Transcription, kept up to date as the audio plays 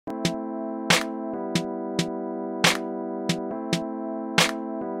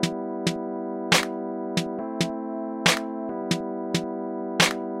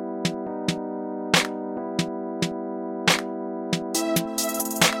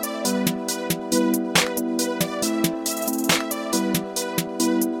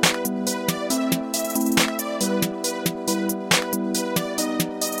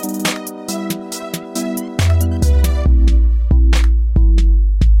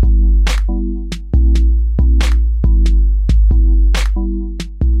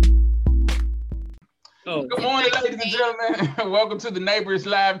and gentlemen, welcome to the Neighborish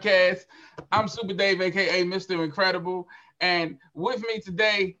livecast. I'm Super Dave, aka Mr. Incredible, and with me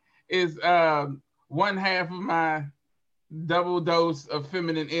today is one half of my double dose of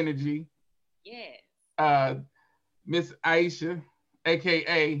feminine energy. Yeah. Miss Aisha,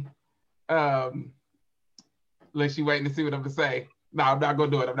 aka unless she waiting to see what I'm gonna say. No, I'm not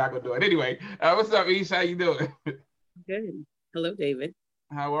gonna do it. Anyway, what's up, Aisha? How you doing? Good. Hello, David.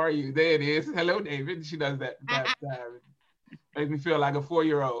 How are you? There it is. Hello, David. She does that. Makes me feel like a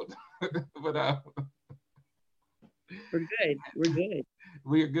 4-year-old. But we're good. We're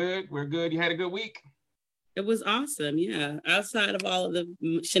good. We're good. You had a good week? It was awesome. Yeah. Outside of all of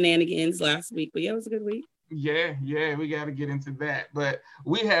the shenanigans last week, but yeah, it was a good week. Yeah, we got to get into that. But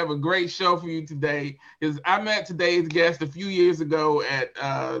we have a great show for you today. Because I met today's guest a few years ago at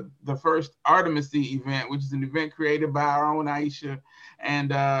the first Artemisy event, which is an event created by our own Aisha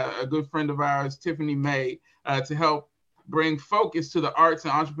and a good friend of ours, Tiffany May, to help bring focus to the arts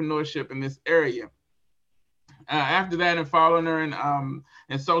and entrepreneurship in this area. After that, and following her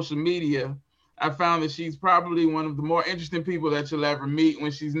in social media, I found that she's probably one of the more interesting people that you'll ever meet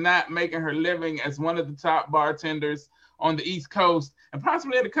when she's not making her living as one of the top bartenders on the East Coast and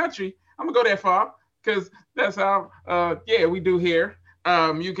possibly in the country. I'm gonna go that far because that's how, we do here.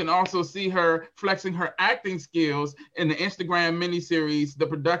 You can also see her flexing her acting skills in the Instagram miniseries, The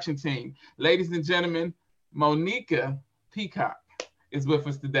Production Team. Ladies and gentlemen, Monniquer Peacock is with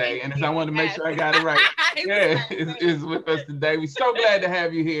us today. And I wanted to make sure I got it right. is with us today. We're so glad to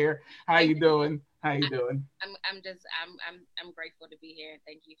have you here. How you doing? I'm grateful to be here, and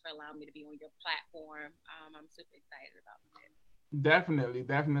thank you for allowing me to be on your platform. I'm super excited about it.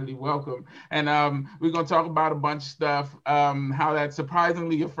 Definitely welcome. And we're gonna talk about a bunch of stuff. How that's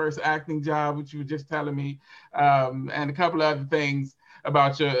surprisingly your first acting job, which you were just telling me, and a couple of other things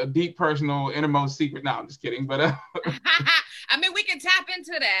about your deep personal innermost secret. No, I'm just kidding. But I mean, we can tap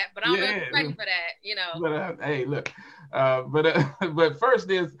into that, but I'm ready for that, you know. But hey, look, but first,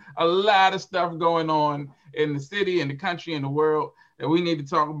 there's a lot of stuff going on in the city, in the country, in the world that we need to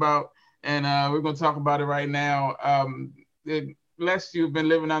talk about, and we're going to talk about it right now. Unless you've been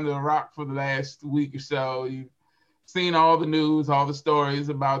living under a rock for the last week or so, you've seen all the news, all the stories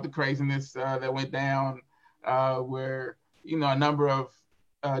about the craziness that went down, where a number of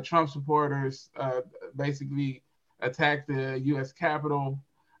Trump supporters basically attacked the U.S. Capitol.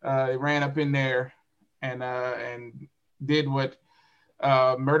 They ran up in there and did what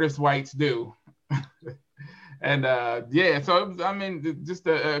murderous whites do. And so it was, just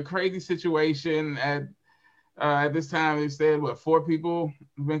a crazy situation. At this time, they said 4 people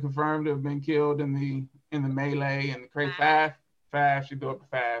have been confirmed to have been killed in the melee, and crazy 5 should go up to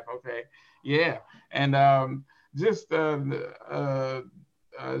 5. Okay, yeah, and just a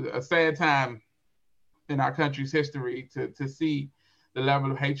sad time in our country's history to see the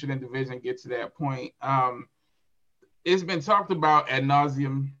level of hatred and division get to that point. It's been talked about ad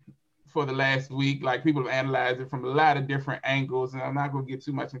nauseum for the last week. Like, people have analyzed it from a lot of different angles, and I'm not going to get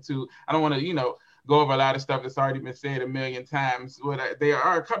too much into. I don't want to, go over a lot of stuff that's already been said a million times. But there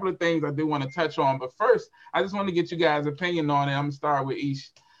are a couple of things I do want to touch on. But first, I just want to get you guys' opinion on it. I'm gonna start with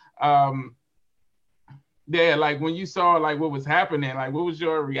Ish. Like when you saw like what was happening, like what was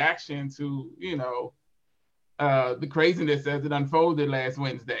your reaction to the craziness as it unfolded last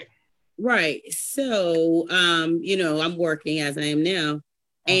Wednesday? Right. So, I'm working as I am now.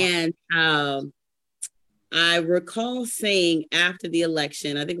 And I recall saying after the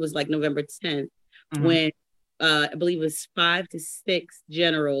election, I think it was like November 10th, when I believe it was 5 to 6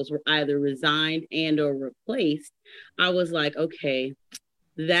 generals were either resigned and or replaced. I was like, okay,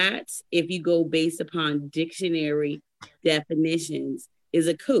 that's, if you go based upon dictionary definitions, is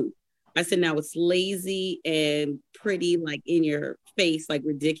a coup. I said, now it's lazy and pretty, like in your face, like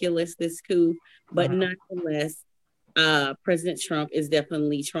ridiculous, this coup. But nonetheless, President Trump is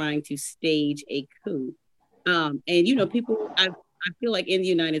definitely trying to stage a coup. And, people, I feel like in the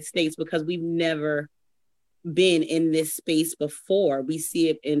United States, because we've never been in this space before, we see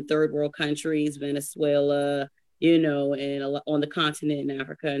it in third world countries, Venezuela, and on the continent in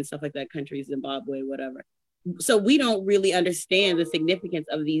Africa and stuff like that, countries, Zimbabwe, whatever. So we don't really understand the significance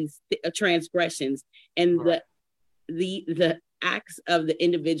of these transgressions and the acts of the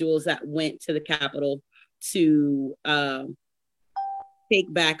individuals that went to the Capitol to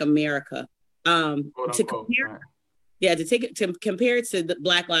take back America. To compare it to the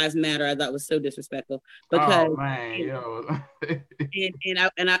Black Lives Matter, I thought was so disrespectful because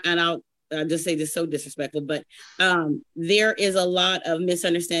I'll just say this, so disrespectful, but there is a lot of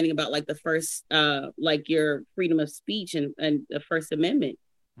misunderstanding about like the first, like your freedom of speech and the First Amendment.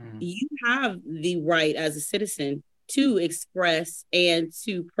 You have the right as a citizen to express and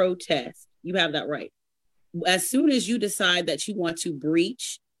to protest. You have that right. As soon as you decide that you want to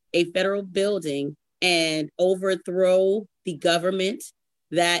breach a federal building and overthrow the government,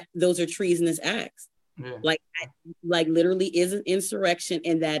 that those are treasonous acts. Yeah. Like literally is an insurrection,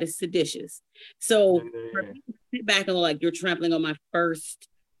 and that is seditious. So for people to sit back and like, you're trampling on my first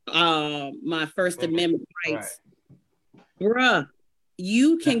Amendment rights. Right. Bruh,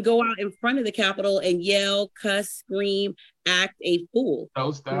 you can go out in front of the Capitol and yell, cuss, scream, act a fool.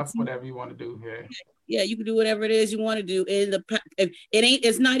 Those stuff, whatever you want to do here. Yeah, you can do whatever it is you want to do.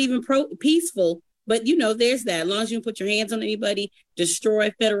 It's not even peaceful, but there's that. As long as you don't put your hands on anybody,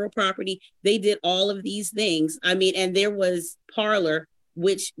 destroy federal property. They did all of these things. I mean, and there was Parler,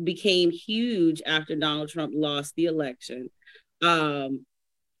 which became huge after Donald Trump lost the election. And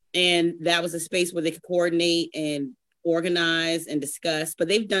that was a space where they could coordinate and organize and discuss, but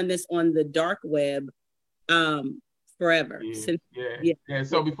they've done this on the dark web forever. Yeah.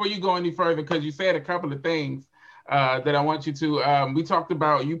 So before you go any further, because you said a couple of things that I want you to, we talked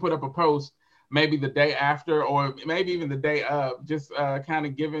about, you put up a post maybe the day after or maybe even the day of, just kind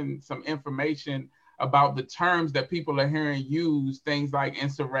of giving some information about the terms that people are hearing used, things like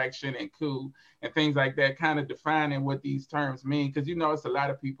insurrection and coup and things like that, kind of defining what these terms mean. Because, it's a lot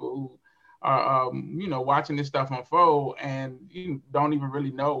of people who are, watching this stuff unfold and you don't even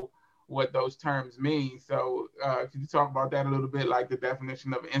really know what those terms mean. So could you talk about that a little bit, like the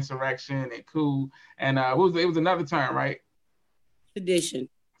definition of insurrection and coup? And it was another term, right? Sedition,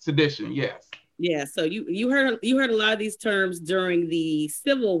 yes. Yeah, so you heard a lot of these terms during the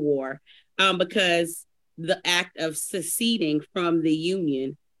Civil War, because the act of seceding from the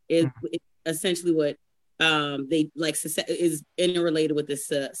Union is essentially what they like is interrelated with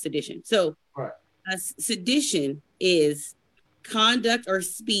this sedition. So sedition is conduct or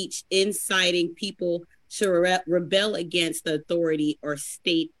speech inciting people to rebel against the authority or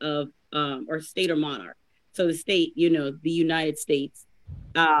state or monarch. So the state, the United States.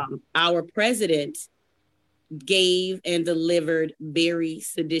 Our president gave and delivered very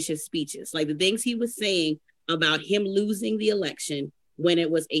seditious speeches, like the things he was saying about him losing the election when it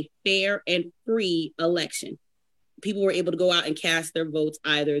was a fair and free election. People were able to go out and cast their votes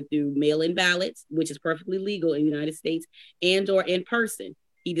either through mail-in ballots, which is perfectly legal in the United States, and or in person.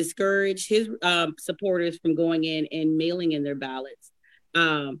 He discouraged his supporters from going in and mailing in their ballots,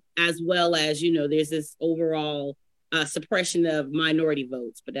 as well as, there's this overall suppression of minority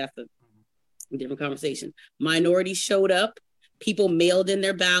votes, but that's a different conversation. Minorities showed up, people mailed in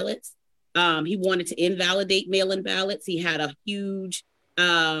their ballots. He wanted to invalidate mail-in ballots. He had a huge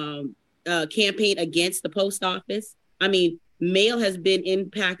campaign against the post office. I mean, mail has been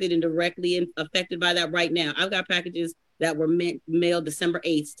impacted and directly affected by that right now. I've got packages that were mailed December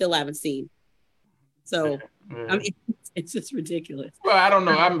 8th, still haven't seen. So, I mean, it's just ridiculous. Well, I don't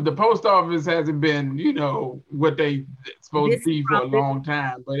know. The post office hasn't been, what they supposed to be for a long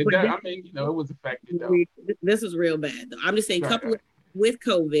time. But it was affected, though. This is real bad, though. I'm just saying, with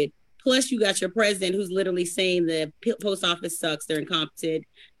COVID, plus you got your president who's literally saying the post office sucks, they're incompetent,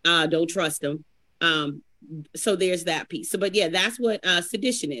 don't trust them. So there's that piece. So, but yeah, that's what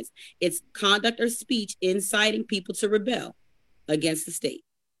sedition is. It's conduct or speech inciting people to rebel against the state.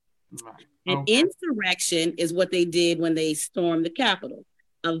 Right. And insurrection is what they did when they stormed the Capitol,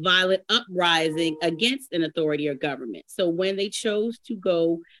 a violent uprising against an authority or government. So when they chose to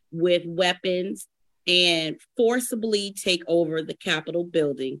go with weapons and forcibly take over the Capitol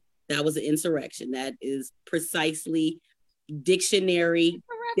building, that was an insurrection. That is precisely dictionary.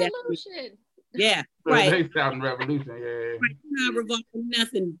 A revolution. Yeah, right. They sound revolution. Yeah. Right. Not revolting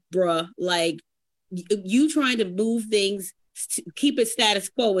nothing, bruh. Like you trying to move things. Keep it status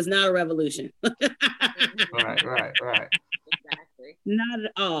quo is not a revolution. Right. Exactly. Not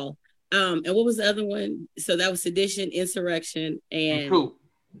at all. And what was the other one? So that was sedition, insurrection, and coup.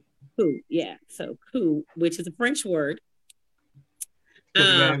 Coup, yeah. So coup, which is a French word.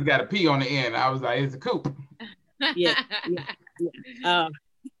 It's got a P on the end. I was like, it's a coup. Yeah.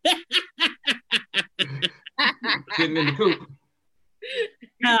 Getting in the coop.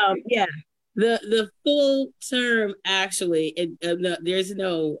 Yeah. The full term actually, there's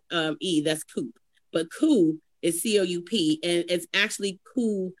no E, that's coup. But coup is COUP, and it's actually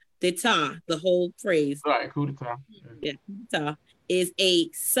coup d'etat, the whole phrase. Right, coup d'etat. Yeah, coup d'etat is a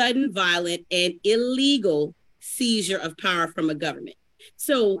sudden, violent, and illegal seizure of power from a government.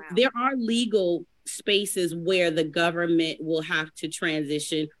 So there are legal spaces where the government will have to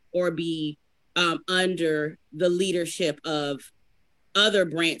transition or be under the leadership of other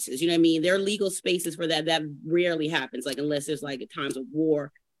branches. You know what I mean? There are legal spaces for that. That rarely happens, like unless there's like at times of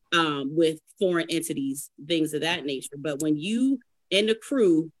war with foreign entities, things of that nature. But when you and the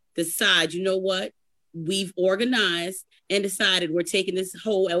crew decide, you know what, we've organized and decided we're taking this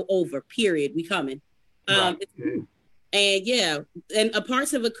whole over, period, we coming. Right. And yeah, and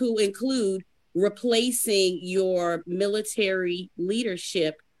parts of a coup include replacing your military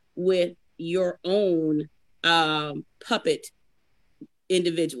leadership with your own puppet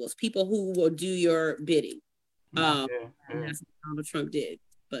individuals, people who will do your bidding. And that's what Donald Trump did.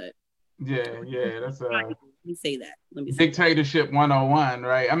 But that's let me say that. Dictatorship 101,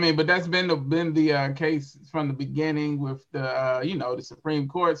 right? I mean, but that's been the case from the beginning with the the Supreme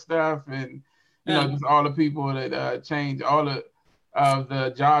Court stuff, and just all the people that changed, all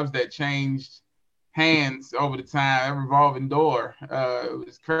the jobs that changed hands over the time, a revolving door. It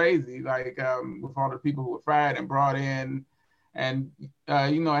was crazy, like with all the people who were fired and brought in. And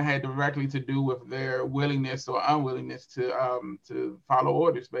it had directly to do with their willingness or unwillingness to follow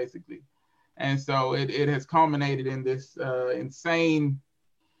orders, basically. And so it has culminated in this insane,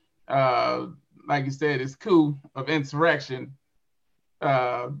 like you said, this coup of insurrection,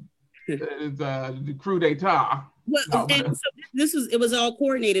 the coup d'etat. Well, and so it was all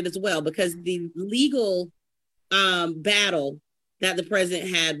coordinated as well, because the legal battle that the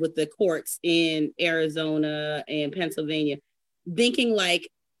president had with the courts in Arizona and Pennsylvania, thinking like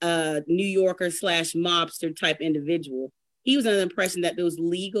a New Yorker / mobster type individual, he was under the impression that those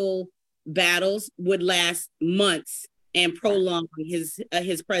legal battles would last months and prolong his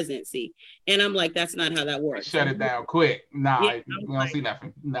presidency. And I'm like, that's not how that works. Shut it down quick. Nah, we don't see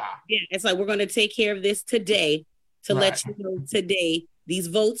nothing. Nah. Yeah, it's like, we're going to take care of this today to let you know today these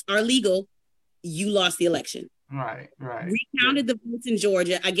votes are legal. You lost the election. Right. Recounted the votes in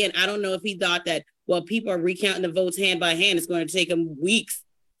Georgia. Again, I don't know if he thought that, well, people are recounting the votes hand by hand, it's going to take them weeks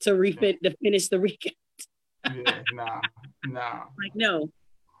to finish the recount. Nah. Like, no.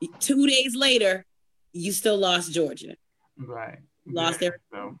 2 days later, you still lost Georgia. Right. Lost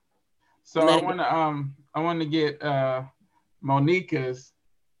everything. So I want to get Monniquer's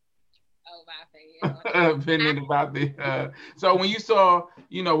opinion about the. So when you saw,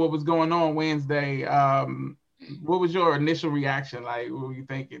 what was going on Wednesday, what was your initial reaction? Like, what were you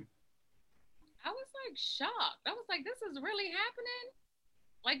thinking? I was like shocked. I was like, this is really happening?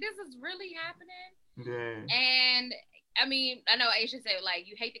 Like, this is really happening? Yeah. And I mean, I know Aisha said, like,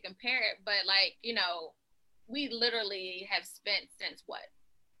 you hate to compare it, but like, we literally have spent since what?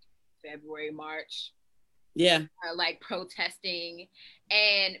 February, March. Yeah. Like protesting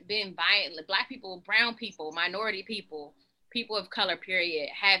and being violent. Black people, brown people, minority people, people of color, period,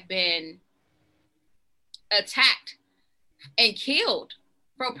 have been attacked and killed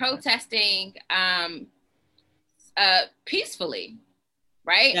for protesting peacefully,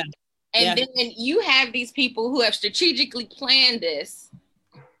 right? Yeah. And then you have these people who have strategically planned this,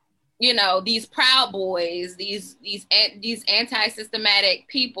 these Proud Boys, these anti-systematic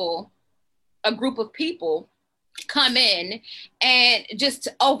people, a group of people come in and just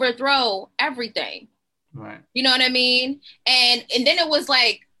overthrow everything. Right. You know what I mean? And then it was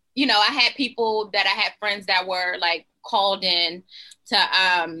like, I had friends that were like called in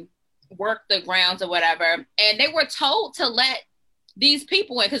to work the grounds or whatever, and they were told to let these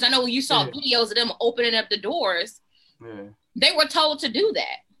people in, because I know you saw videos of them opening up the doors. Yeah. They were told to do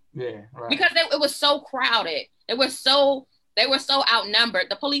that. Yeah, right. Because it was so crowded. They were so outnumbered.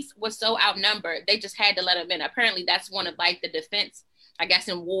 The police was so outnumbered. They just had to let them in. Apparently, that's one of like the defense, I guess,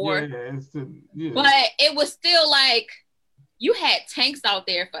 in war. Yeah. But it was still like, you had tanks out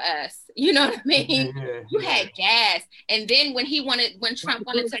there for us. You know what I mean? Yeah. You had gas. And then when Trump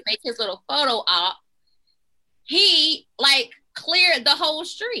wanted to make his little photo op, he like cleared the whole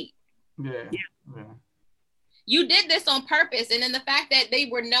street. Yeah. You did this on purpose. And then the fact that they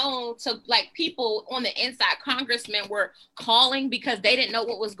were known to, like, people on the inside, congressmen were calling because they didn't know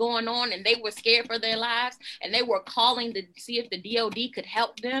what was going on and they were scared for their lives, and they were calling to see if the DOD could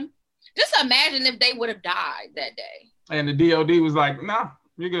help them. Just imagine if they would have died that day. And the DOD was like, "No,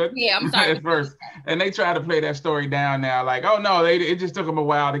 you're good." Yeah, I'm sorry. At first. And they try to play that story down now, like, "Oh no, it just took them a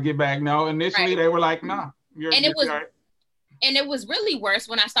while to get back." No, initially they were like, "No, you're right." And it was really worse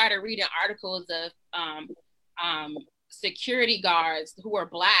when I started reading articles of security guards who were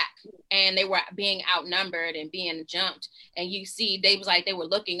Black, and they were being outnumbered and being jumped. And you see, they were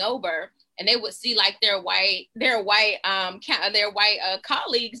looking over, and they would see like their white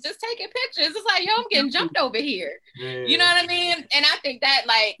colleagues just taking pictures. It's like, yo, I'm getting jumped over here. Yeah. You know what I mean? And I think that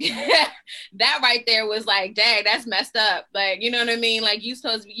like that right there was like, dang, that's messed up. Like, you know what I mean? Like, you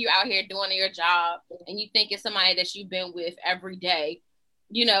out here doing your job, and you think it's somebody that you've been with every day,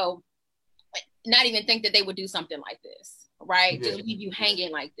 not even think that they would do something like this. right? Just leave you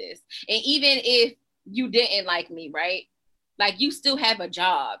hanging like this. And even if you didn't like me, right? Like you still have a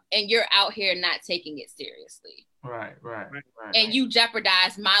job and you're out here not taking it seriously. Right. And you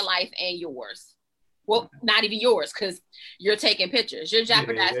jeopardize my life and yours. Well, not even yours, because you're taking pictures. You're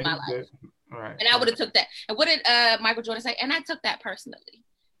jeopardizing my life. Right. And I would have took that. And what did Michael Jordan say? And I took that personally.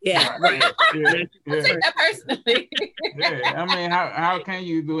 Yeah, right. I take that personally. I mean, how can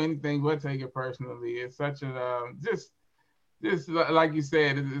you do anything but take it personally? It's such a just like you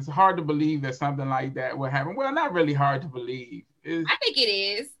said, it's hard to believe that something like that would happen. Well, not really hard to believe. I think it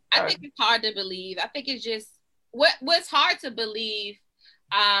is. I think it's hard to believe. I think it's just what's hard to believe.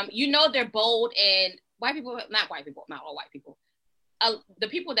 They're bold, and not all white people. The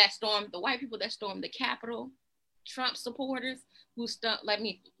white people that stormed the Capitol, Trump supporters who let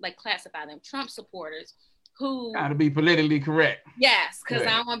me classify them, Trump supporters who gotta be politically correct. Yes, because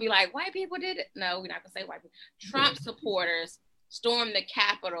I don't want to be like white people did it. No, we're not gonna say white people. Trump supporters stormed the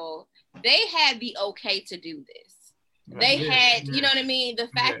Capitol. They had the okay to do this. They had, you know what I mean? The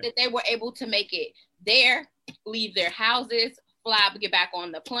fact that they were able to make it there, leave their houses, fly, get back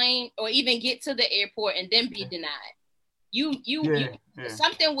on the plane, or even get to the airport and then be denied.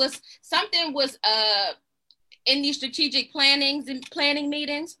 Something was in these strategic planning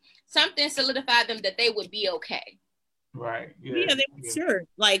meetings, something solidified them that they would be okay. Right. They were sure.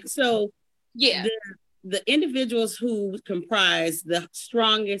 The individuals who comprise the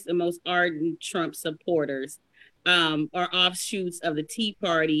strongest and most ardent Trump supporters are offshoots of the Tea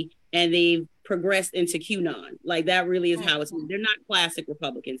Party, and they've progressed into QAnon. Like that really is how it's. They're not classic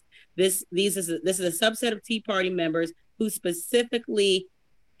Republicans. This is a subset of Tea Party members who specifically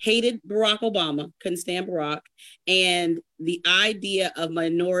hated Barack Obama, couldn't stand Barack, and the idea of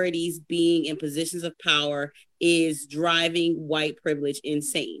minorities being in positions of power is driving white privilege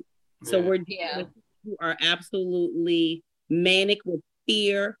insane. So we're dealing with people who are absolutely manic with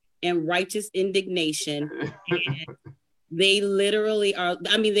fear and righteous indignation. And they literally are,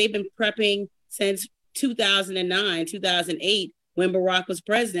 they've been prepping since 2009, 2008, when Barack was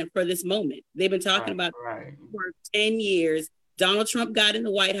president for this moment. They've been talking about for 10 years. Donald Trump got in the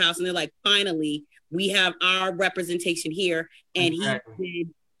White House and they're like, finally, we have our representation here. And he's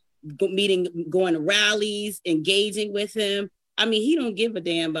been going to rallies, engaging with him. I mean, he don't give a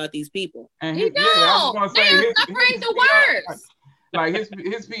damn about these people. And I was gonna say, the words. Like his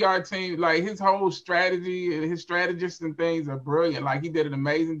PR team, like his whole strategy and his strategists and things are brilliant. Like he did an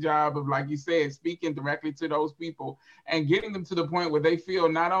amazing job of, like you said, speaking directly to those people and getting them to the point where they feel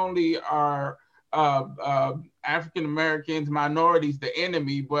not only are African Americans, minorities, the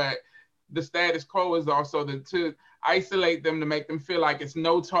enemy, but the status quo is also to isolate them, to make them feel like it's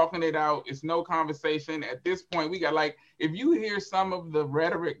no talking it out, it's no conversation. At this point, we got, like, if you hear some of the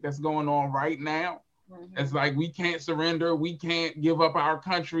rhetoric that's going on right now, it's like, we can't surrender, we can't give up our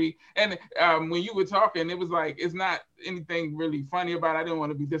country. And when you were talking, it was like, it's not anything really funny about it. I didn't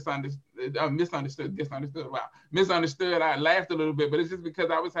want to be misunderstood. I laughed a little bit, but it's just because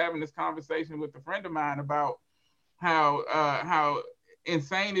I was having this conversation with a friend of mine about how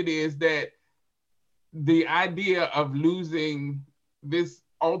insane it is that the idea of losing this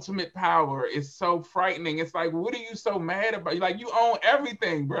ultimate power is so frightening. It's like, what are you so mad about? Like, you own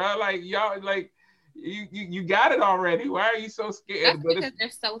everything, bro. Like, y'all, like, you got it already. Why are you so scared? That's because they're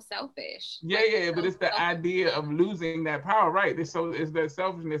so selfish. But it's the idea of losing that power, right? It's that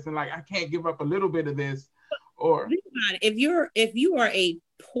selfishness, and like, I can't give up a little bit of this. Or think about it. If you are a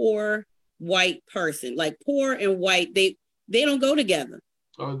poor white person, like poor and white, they don't go together.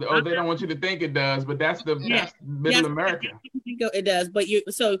 Oh, they don't want you to think it does, but that's middle America. It does, but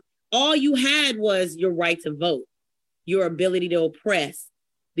so all you had was your right to vote, your ability to oppress.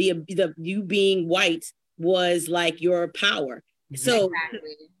 The you being white was like your power. So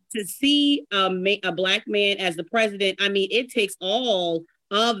to see a black man as the president, I mean, it takes all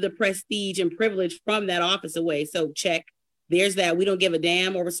of the prestige and privilege from that office away. So check, there's that. We don't give a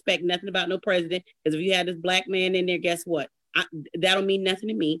damn or respect nothing about no president, because if you had this black man in there, guess what? That don't mean nothing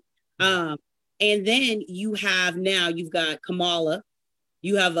to me. And then you've got Kamala.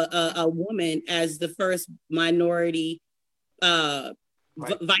 You have a woman as the first minority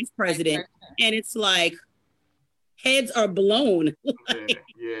vice president, and it's like heads are blown.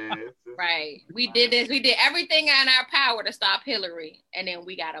 Right. We did this. We did everything in our power to stop Hillary, and then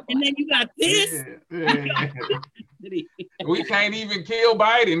we got and then you got this. We can't even kill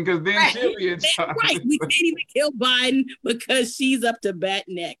Biden because then she'll be in charge. Right. We can't even kill Biden because she's up to bat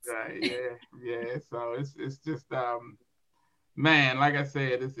next. Yeah. So it's just man, like I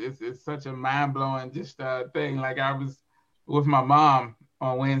said, it's such a mind-blowing thing. Like, I was with my mom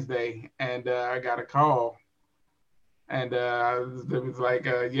on Wednesday, and I got a call, And it was like,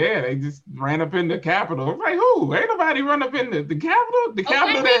 yeah, they just ran up in the Capitol. I'm like, who? Ain't nobody run up in the Capitol? The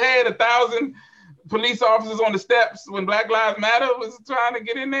Capitol that had 1,000 police officers on the steps when Black Lives Matter was trying to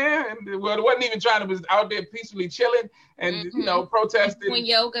get in there. And well, it wasn't even trying to, was out there peacefully chilling and, you know, protesting doing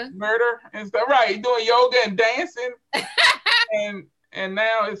yoga, murder and stuff. Right, doing yoga and dancing. And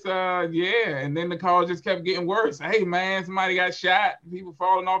now it's yeah, and then the call just kept getting worse. Hey man, somebody got shot, people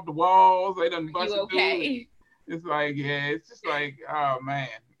falling off the walls, they done busted through. It's like, yeah, it's just like, oh man,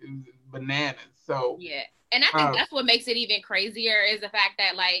 it was bananas. So yeah. And I think that's what makes it even crazier is the fact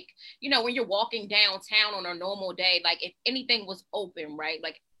that, like, you know, when you're walking downtown on a normal day, like if anything was open, right?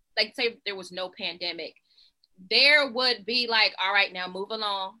 Like say if there was no pandemic, there would be like, all right, now move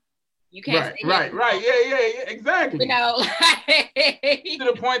along. You can't right. Yeah, exactly. You know, to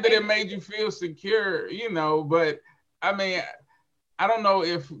the point that it made you feel secure, you know, but I mean, I don't know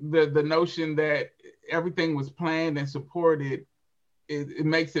if the notion that everything was planned and supported, it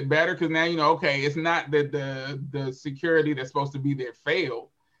makes it better, because now, you know, okay, it's not that the security that's supposed to be there failed,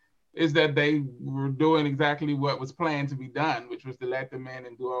 is that they were doing exactly what was planned to be done, which was to let them in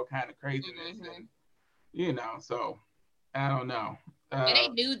and do all kind of craziness. And, you know, so I don't know. And they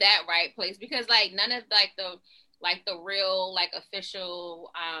knew that, right, place, because like none of the real like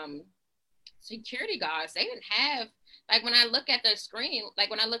official security guards, they didn't have, like when I look at the screen, like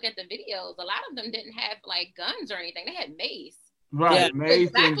when I look at the videos, a lot of them didn't have like guns or anything. They had mace. Right,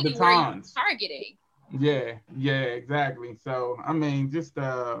 mace and batons. Targeting. Yeah, exactly. So I mean, just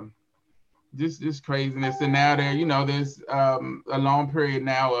craziness. And now there, you know, there's a long period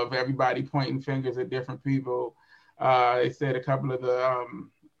now of everybody pointing fingers at different people. They said a couple of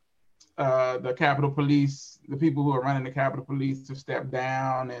the Capitol Police, the people who are running the Capitol Police, have stepped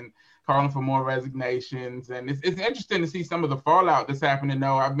down and calling for more resignations. And it's interesting to see some of the fallout that's happening,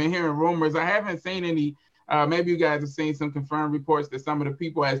 though. I've been hearing rumors. I haven't seen any. Maybe you guys have seen some confirmed reports that some of the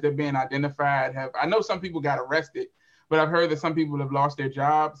people, as they're being identified, I know some people got arrested, but I've heard that some people have lost their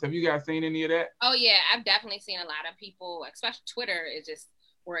jobs. Have you guys seen any of that? Oh, yeah. I've definitely seen a lot of people, especially Twitter is just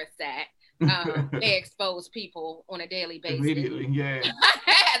where it's at. They expose people on a daily basis. Immediately, yeah.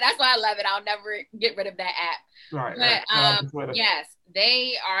 That's why I love it. I'll never get rid of that app. Right. But yes,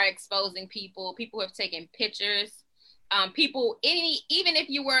 they are exposing people. People have taken pictures. People, even if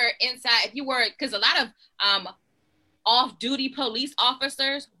you were inside, because a lot of off-duty police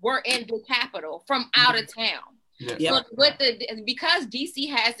officers were in the Capitol from out of town. Yeah. So because DC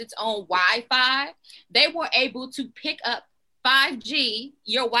has its own Wi-Fi, they were able to pick up 5G.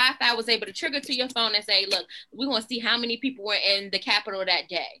 Your Wi-Fi was able to trigger to your phone and say, look, we want to see how many people were in the Capitol that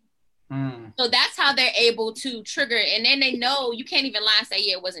day. So that's how they're able to trigger it. And then they know you can't even lie and say,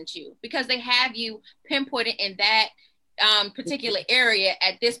 yeah, it wasn't you, because they have you pinpointed in that particular area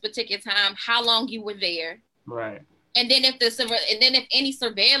at this particular time, how long you were there. Right. And then if any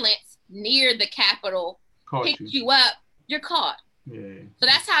surveillance near the Capitol picked you up, you're caught. Yeah. So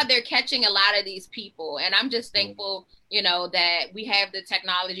that's how they're catching a lot of these people. And I'm just thankful, you know, that we have the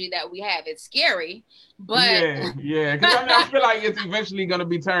technology that we have. It's scary, but yeah. Because I feel like it's eventually going to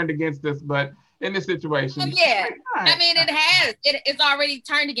be turned against us, but in this situation, I mean, it has. It's already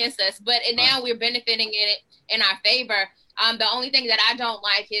turned against us, but now we're benefiting in our favor. The only thing that I don't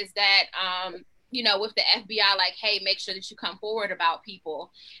like is that you know, with the FBI, like, hey, make sure that you come forward about people.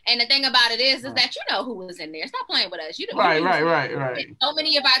 And the thing about it is that you know who was in there. Stop playing with us. You know, right. So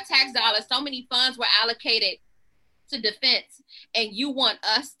many of our tax dollars, so many funds were allocated to defense, and you want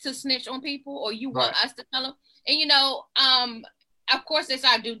us to snitch on people, or you want us to tell them. And you know, of course, it's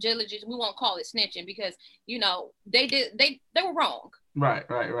our due diligence. We won't call it snitching because, you know, they were wrong. Right.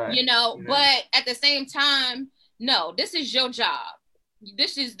 You know, but at the same time, no, this is your job.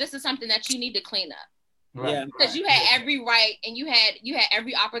 This is something that you need to clean up. Because you had every right, and you had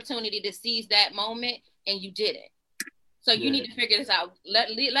every opportunity to seize that moment, and you didn't. So you need to figure this out.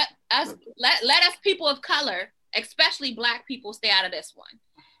 Let us people of color, especially Black people, stay out of this one.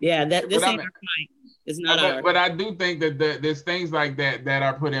 Yeah, this ain't our fight. It's not ours. But I do think that there's things like that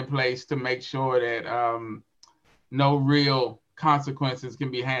are put in place to make sure that no real consequences can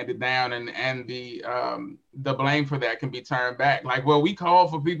be handed down, and the blame for that can be turned back. Like, well, we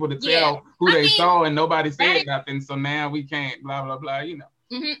called for people to tell who they saw, and nobody said nothing, so now we can't, blah blah blah, you know.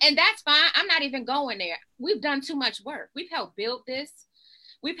 And that's fine. I'm not even going there. We've done too much work. We've helped build this.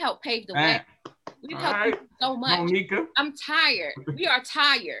 We've helped pave the way. We've helped so much. Monniquer. I'm tired. We are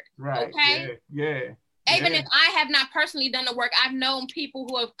tired. Right. Okay. Yeah. Even if I have not personally done the work, I've known people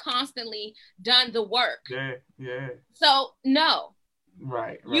who have constantly done the work. Yeah. So no.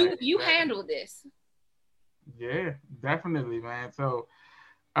 Right. You handle this. Yeah, definitely, man. So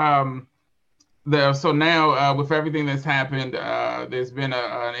So now with everything that's happened, there's been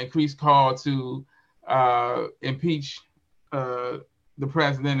an increased call to impeach the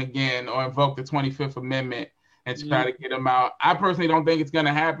president again or invoke the 25th Amendment and try to get him out. I personally don't think it's going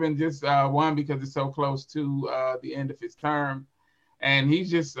to happen. Just one, because it's so close to the end of his term, and he's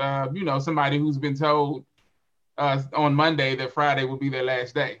just somebody who's been told on Monday that Friday will be their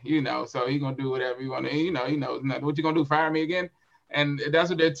last day. So he's gonna do whatever you want to. He knows nothing. What you gonna do? Fire me again? And that's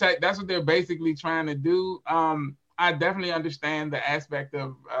what they're basically trying to do. I definitely understand the aspect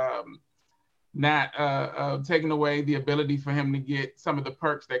of not taking away the ability for him to get some of the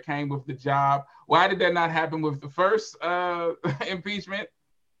perks that came with the job. Why did that not happen with the first impeachment?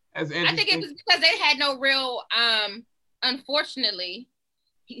 I think it was because they had no real. Unfortunately,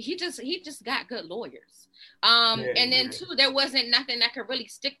 he just got good lawyers. And then too, there wasn't nothing that could really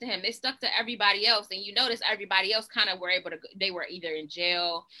stick to him. They stuck to everybody else, and you notice everybody else kind of were able to. They were either in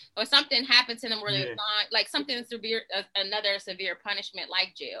jail or something happened to them where they were gone, like something severe, another severe punishment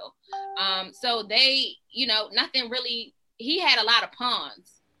like jail. So they, nothing really. He had a lot of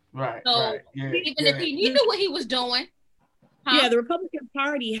pawns. Right. So right. Even if he knew what he was doing. Yeah, the Republican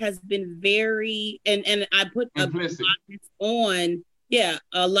Party has been very, and I put a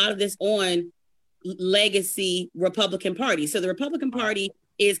lot of this on legacy Republican Party. So the Republican Party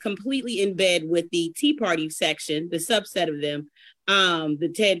is completely in bed with the Tea Party section, the subset of them,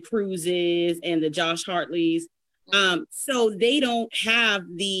 the Ted Cruzes and the Josh Hartleys. So they don't have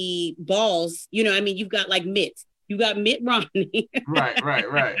the balls, you've got like Mitt Romney.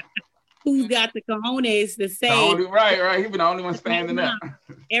 Right. Who's got the cojones to say right. He's been the only one standing up.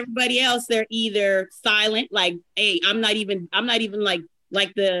 Everybody else, they're either silent, like, hey, I'm not even like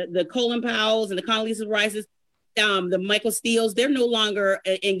the Colin Powells and the Condoleezza Rices, the Michael Steeles, they're no longer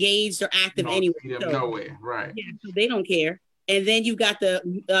engaged or active anyway. Nowhere, right? Yeah, so they don't care. And then you got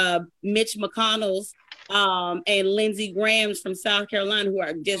the Mitch McConnells and Lindsey Graham's from South Carolina, who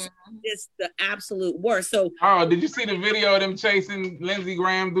are just the absolute worst. So, did you see the video of them chasing Lindsey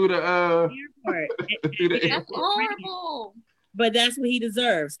Graham through the airport? That's horrible. But that's what he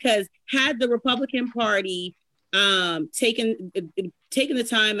deserves. Because had the Republican Party taken the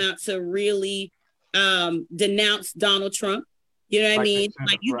time out to really denounce Donald Trump, you know what I mean?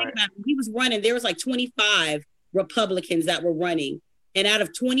 Like you think about it, he was running. There was like 25 Republicans that were running, and out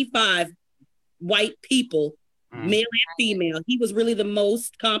of 25 white people, male and female, he was really the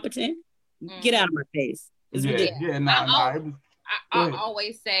most competent. Get out of my face. I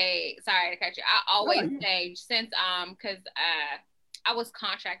always say, sorry to cut you. I always say, since because I was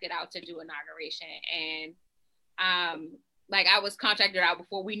contracted out to do inauguration, and like I was contracted out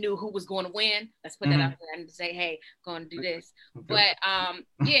before we knew who was going to win. Let's put that out there and say, hey, going to do this. But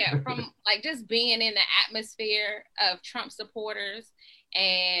from like just being in the atmosphere of Trump supporters,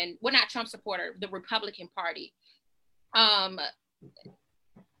 and not Trump supporter, the Republican Party. I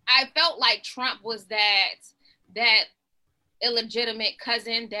felt like Trump was that illegitimate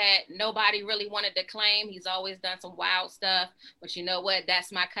cousin that nobody really wanted to claim. He's always done some wild stuff, but you know what?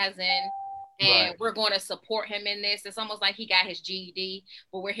 That's my cousin, and we're going to support him in this. It's almost like he got his GED,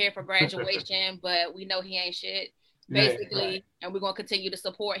 but we're here for graduation, but we know he ain't shit, basically, and we're going to continue to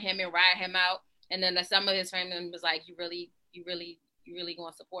support him and ride him out. And then some of his family was like, you really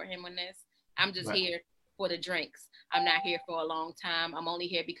going to support him on this? I'm just here for the drinks. I'm not here for a long time. I'm only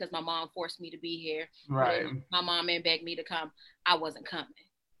here because my mom forced me to be here. Right. My mom and begged me to come. I wasn't coming.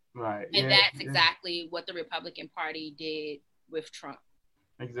 Right. And that's exactly what the Republican Party did with Trump.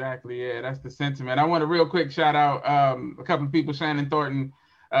 Exactly. Yeah, that's the sentiment. I want a real quick shout out a couple of people, Shannon Thornton,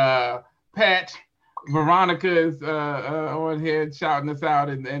 Pat, Veronica is on here shouting us out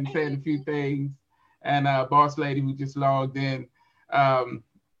and saying a few things. And Boss Lady who just logged in.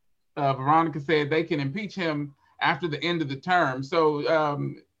 Veronica said they can impeach him after the end of the term. So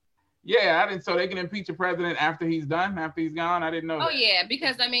so they can impeach a president after he's done, after he's gone. I didn't know. Yeah,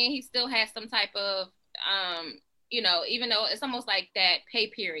 because I mean he still has some type of even though it's almost like that pay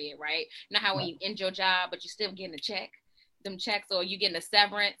period, right? You know how when you end your job but you're still getting them checks, or you getting a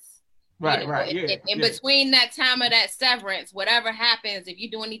severance. In between that time of that severance, whatever happens, if you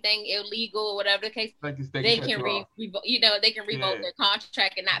do anything illegal or whatever the case, they can revoke their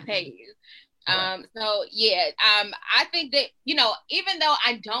contract and not pay you. I think that even though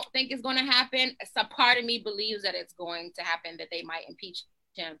I don't think it's going to happen, some part of me believes that it's going to happen, that they might impeach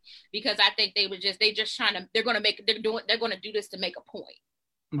him, because I think they're going to do this to make a point.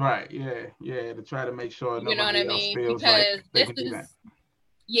 Right. Yeah. To try to make sure you know what I mean? Feels because like they can do that.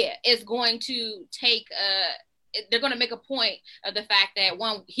 Yeah, it's going to take they're going to make a point of the fact that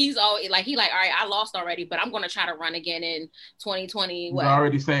he's always like, all right, I lost already, but I'm going to try to run again in 2020. He's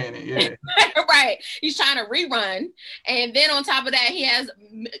already saying it, yeah. Right. He's trying to rerun. And then on top of that, he has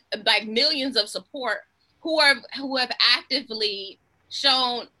like millions of support who have actively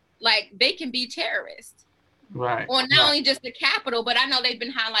shown like they can be terrorists. Right. On not only just the Capitol, but I know they've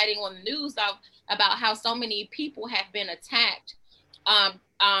been highlighting on the news about how so many people have been attacked.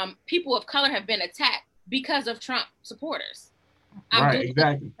 People of color have been attacked because of Trump supporters.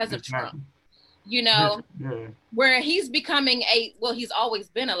 Because of Trump. You know, where he's becoming he's always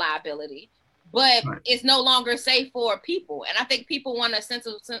been a liability, but it's no longer safe for people. And I think people want a sense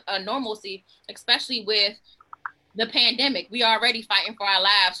of normalcy, especially with the pandemic. We are already fighting for our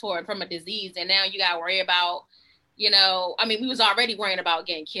lives from a disease, and now you got to worry about, we was already worrying about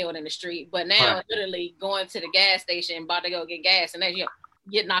getting killed in the street, but now literally going to the gas station, about to go get gas, and then you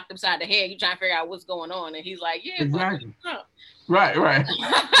get knocked upside the head. You trying to figure out what's going on, and he's like, "Yeah, exactly." Right.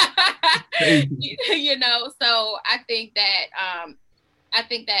 So I think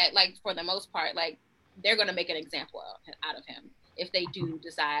that like for the most part, like they're going to make an example out of him if they do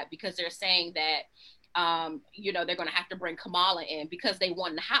decide, because they're saying that they're going to have to bring Kamala in because they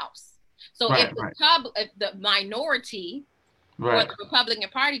won the House. So if the minority or the Republican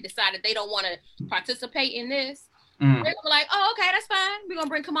Party decided they don't want to participate in this, they're going to be like, oh, okay, that's fine. We're going to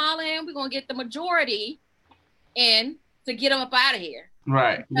bring Kamala in. We're going to get the majority in to get him up out of here.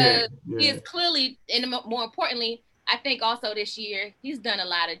 Right. Because he is clearly, and more importantly, I think also this year, he's done a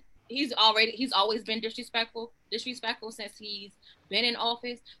lot of, he's always been disrespectful since he's been in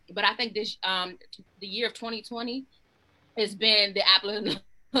office. But I think this, the year of 2020 has been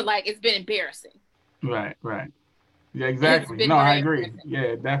it's been embarrassing. Right. Yeah, exactly. No, I agree.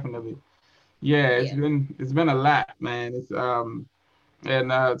 Yeah, definitely. Yeah, it's been a lot, man. It's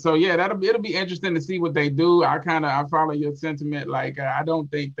so yeah, it'll be interesting to see what they do. I follow your sentiment. Like I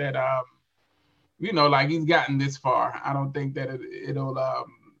don't think that like he's gotten this far. I don't think that it'll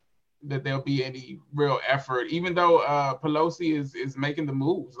that there'll be any real effort, even though Pelosi is making the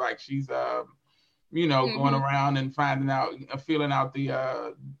moves. Like she's going around and feeling out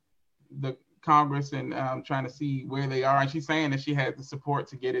the Congress and trying to see where they are. And she's saying that she has the support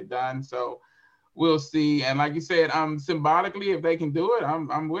to get it done. So we'll see. And like you said, symbolically, if they can do it,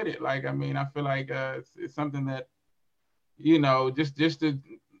 I'm with it. Like, I mean, I feel like it's something that, just to,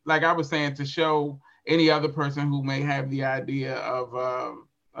 like I was saying, to show any other person who may have the idea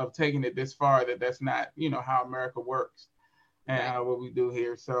of taking it this far, that's not, how America works and what we do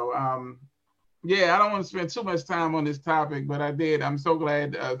here. So, yeah, I don't want to spend too much time on this topic, but I did. I'm so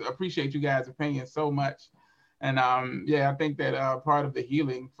glad, appreciate you guys' opinion so much. And I think that part of the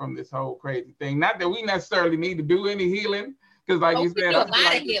healing from this whole crazy thing, not that we necessarily need to do any healing, because like you said, I feel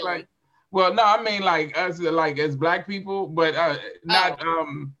like it's like, well, no, I mean like us, like as Black people, but not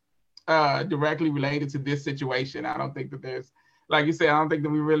directly related to this situation. I don't think that there's, like you said, I don't think that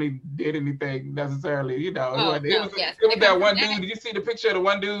we really did anything necessarily, It was that one dude. Did you see the picture of the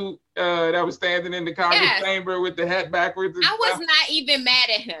one dude that was standing in the Congress chamber with the hat backwards? I was not even mad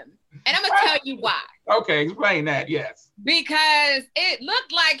at him. And I'm going to tell you why. Okay, explain that, yes. Because it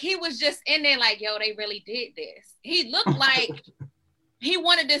looked like he was just in there like, yo, they really did this. He looked like he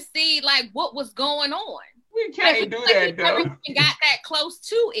wanted to see like what was going on. We can't do that, though. He never even got that close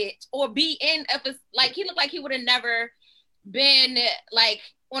to it or be in, like he looked like he would have never been like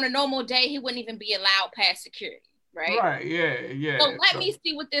on a normal day, he wouldn't even be allowed past security, right? Right, yeah. So let me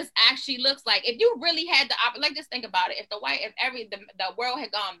see what this actually looks like. If you really had just think about it. If the world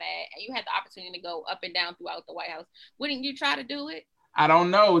had gone bad and you had the opportunity to go up and down throughout the White House, wouldn't you try to do it? I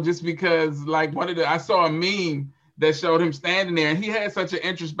don't know, just because like I saw a meme that showed him standing there, and he had such an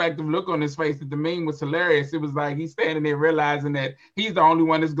introspective look on his face that the meme was hilarious. It was like he's standing there realizing that he's the only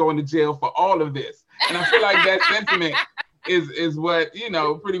one that's going to jail for all of this. And I feel like that sentiment is what,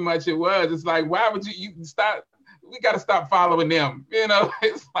 pretty much it was. It's like, why would you stop? We got to stop following them.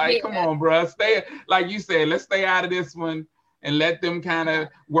 It's like, come on, bro. Stay, like you said, let's stay out of this one and let them kind of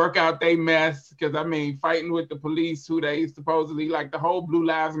work out their mess. Because, I mean, fighting with the police, who they supposedly, like the whole Blue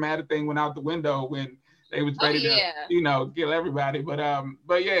Lives Matter thing went out the window when they was ready to, kill everybody.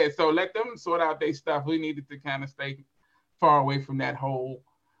 But yeah, so let them sort out their stuff. We needed to kind of stay far away from that whole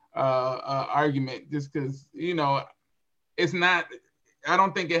argument, just because, it's not, I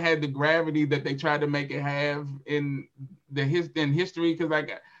don't think it had the gravity that they tried to make it have in history. Because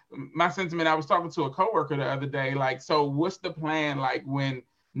like my sentiment, I was talking to a coworker the other day, like, so what's the plan like when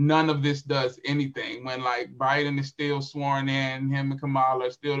none of this does anything, when like Biden is still sworn in, him and Kamala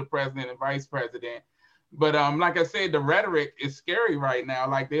are still the president and vice president. But like I said, the rhetoric is scary right now.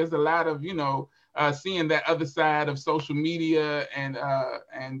 Like there's a lot of, seeing that other side of social media and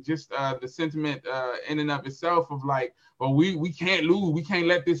just the sentiment in and of itself of like, well, we can't lose, we can't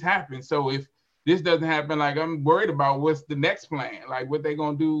let this happen. So if this doesn't happen, like I'm worried about what's the next plan, like what they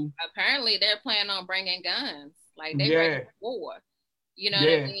gonna do. Apparently, they're planning on bringing guns, like they ready for war. You know what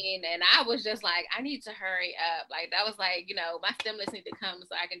I mean? And I was just like, I need to hurry up. Like that was like, you know, my stimulus need to come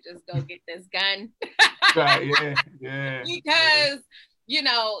so I can just go get this gun. Right, yeah. Because you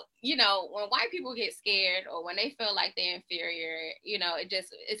know, when white people get scared or when they feel like they're inferior, you know,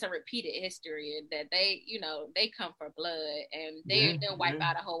 it's a repeated history that they, you know, they come for blood and they'll wipe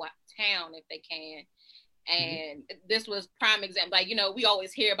out a whole town if they can. And this was prime example. Like, you know, we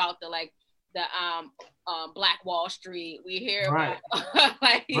always hear about the Black Wall Street. We hear about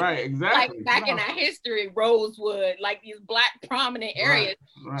right, exactly. Like back in our history, Rosewood, like these Black prominent areas.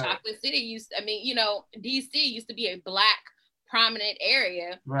 Right. Chocolate City you know, DC used to be a Black prominent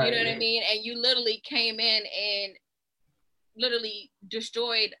area. Right, you know what I mean? And you literally came in and literally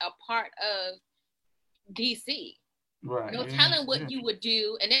destroyed a part of DC. Right. No telling what you would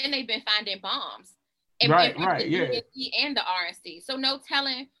do. And then they've been finding bombs. And the DNC and the RNC. So no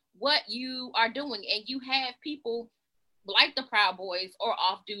telling what you are doing. And you have people like the Proud Boys or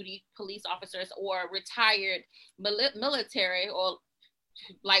off-duty police officers or retired military, or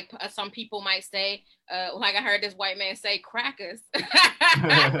like some people might say, like I heard this white man say, crackers.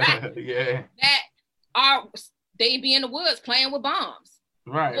 That they be in the woods playing with bombs.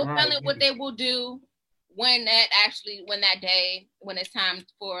 Right. So telling what they will do when it's time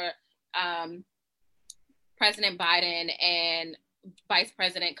for President Biden and Vice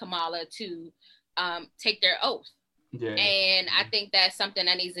President Kamala to take their oath. Yeah. And I think that's something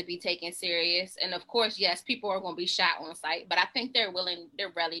that needs to be taken serious. And of course, yes, people are going to be shot on sight, but I think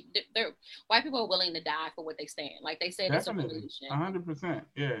white people are willing to die for what they stand. Like they said, it's a revolution. 100%.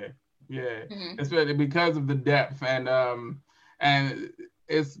 Yeah. Mm-hmm. Especially because of the depth and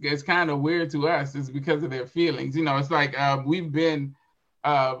it's kind of weird to us. It's because of their feelings. You know, it's like we've been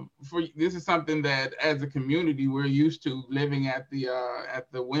this is something that as a community we're used to living at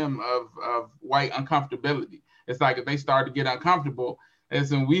the whim of white uncomfortability. It's like if they start to get uncomfortable, and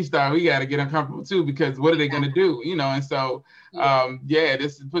so we got to get uncomfortable too, because what are they going to do? You know, and so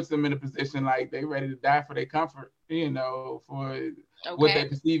this puts them in a position like they ready to die for their comfort. You know, for what they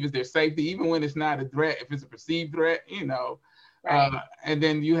perceive as their safety, even when it's not a threat. If it's a perceived threat, you know. Right. And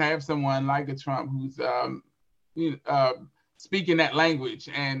then you have someone like a Trump who's speaking that language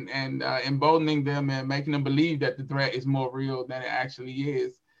and emboldening them and making them believe that the threat is more real than it actually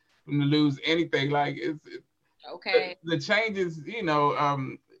is. When to lose anything, like the changes, you know,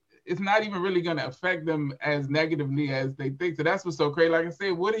 it's not even really going to affect them as negatively as they think. So that's what's so crazy. Like I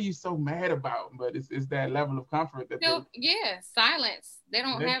said, what are you so mad about? But it's that level of comfort that silence. They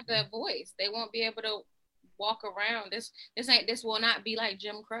don't have that voice. They won't be able to walk around. This will not be like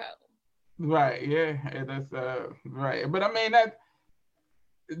Jim Crow. Right. Yeah. That's right. But I mean that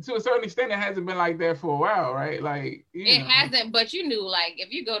to a certain extent, it hasn't been like that for a while, right? Like it hasn't, but you knew, like,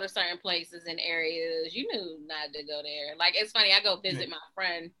 if you go to certain places and areas, you knew not to go there. Like, it's funny, I go visit my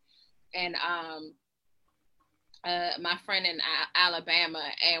friend and my friend in Alabama,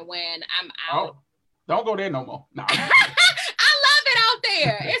 and when I'm out, don't go there no more. No. I love it out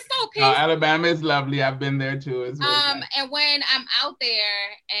there. It's so peaceful. Alabama is lovely. I've been there too. It's really nice. And when I'm out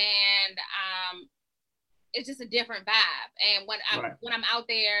there and it's just a different vibe. And when I'm out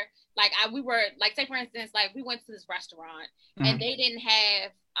there, like we were like, say for instance, like we went to this restaurant and they didn't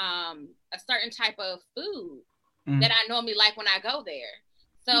have a certain type of food that I normally like when I go there.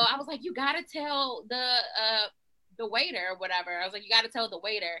 So I was like, you gotta tell the waiter or whatever. I was like, you gotta tell the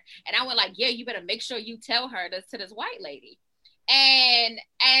waiter. And I went like, yeah, you better make sure you tell her to this white lady. And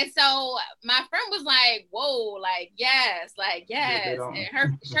so my friend was like, whoa, like yes. And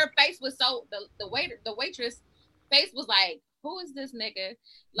her face was so the waitress face was like, who is this nigga?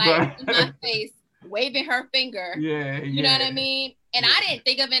 Like in my face, waving her finger. You know what I mean? And I didn't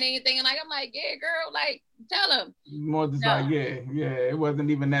think of anything. And like I'm like, yeah, girl, like tell him. More just like, it wasn't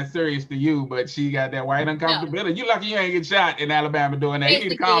even that serious to you, but she got that white uncomfortability. No. You lucky you ain't get shot in Alabama doing that. Basically,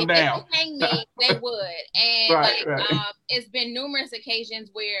 you need to calm down. If they hang me, they would. And it's been numerous occasions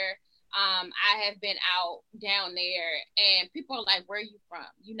where I have been out down there and people are like, where are you from?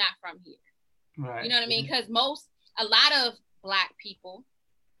 You're not from here. Right. You know what I mean? Because a lot of Black people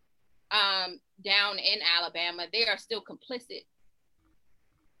down in Alabama, they are still complicit.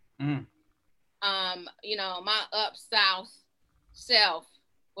 You know, my up south self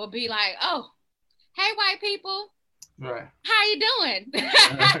will be like, oh, hey, white people. Right. How you doing? And they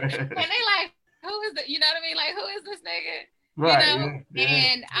like, who is it? You know what I mean? Like, who is this nigga? Right. You know?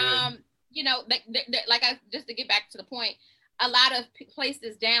 you know, like I just to get back to the point, a lot of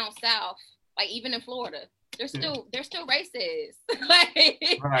places down south, like even in Florida, they're still racist.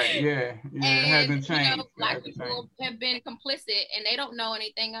 Like, right, yeah, it hasn't changed. You know, Black people have been complicit, and they don't know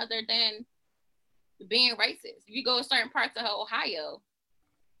anything other than being racist. If you go to certain parts of Ohio,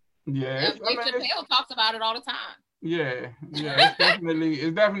 Dave Chappelle talks about it all the time. Yeah,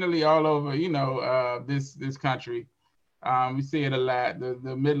 it's definitely all over. You know, this country. We see it a lot.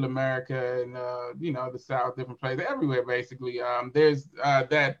 The Middle America and you know, the South, different places, everywhere basically. There's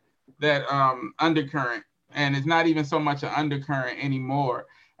that undercurrent, and it's not even so much an undercurrent anymore.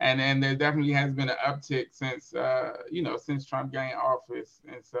 And there definitely has been an uptick since you know, since Trump gained office.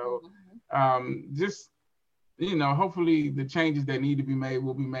 And so just, you know, hopefully the changes that need to be made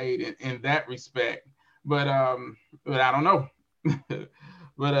will be made in that respect. But I don't know.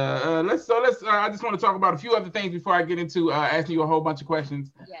 But let's I just want to talk about a few other things before I get into asking you a whole bunch of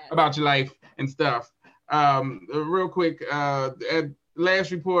questions about your life and stuff. Real quick, at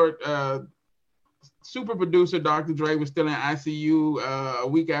last report, super producer Dr. Dre was still in ICU a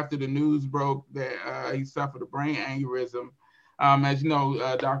week after the news broke that he suffered a brain aneurysm. As you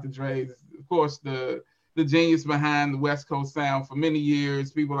know, Dr. Dre is, of course, the genius behind the West Coast sound for many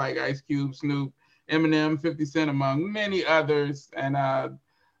years. People like Ice Cube, Snoop, Eminem, 50 Cent, among many others. And a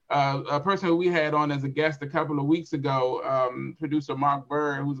person who we had on as a guest a couple of weeks ago, producer Mark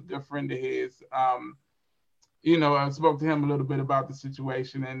Bird, who's a good friend of his, you know, I spoke to him a little bit about the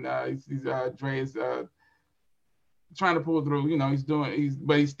situation, and Dre is trying to pull through. You know,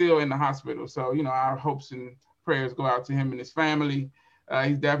 but he's still in the hospital. So, you know, our hopes and prayers go out to him and his family.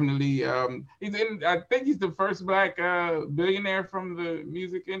 He's definitely I think he's the first Black billionaire from the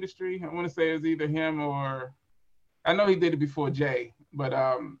music industry. I want to say it's either him or, I know he did it before Jay, but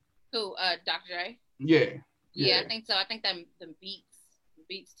who, Dr. Dre? Yeah, I think so. I think that the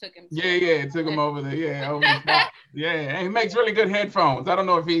Beats took him. It took him over there. Over the top. And he makes really good headphones. I don't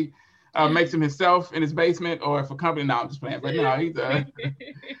know if he makes them himself in his basement or if a company. No, I'm just playing. But no, he's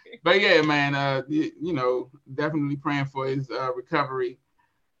but yeah, man, you know, definitely praying for his recovery.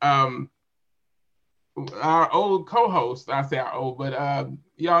 Our old co-host, I say our old, but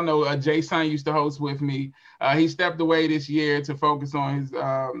y'all know Jason used to host with me. He stepped away this year to focus on his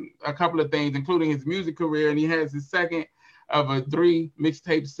a couple of things, including his music career, and he has his second of a 3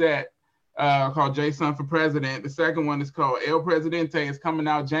 mixtape set called Jason for President. The second one is called El Presidente. It's coming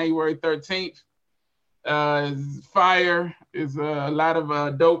out January 13th. It's fire. It's a lot of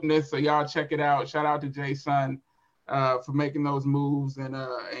dopeness, so y'all check it out. Shout out to Jason for making those moves and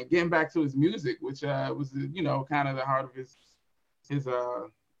getting back to his music, which was, you know, kind of the heart of his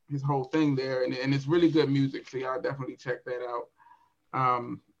whole thing there, and it's really good music. So y'all definitely check that out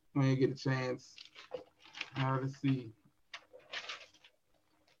when you get a chance. Let's see.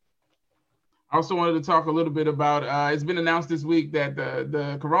 I also wanted to talk a little bit about, it's been announced this week that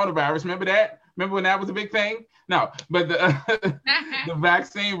the coronavirus, remember that? Remember when that was a big thing? No, but the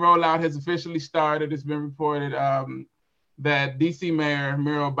vaccine rollout has officially started. It's been reported that DC Mayor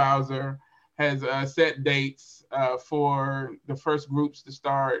Muriel Bowser has set dates for the first groups to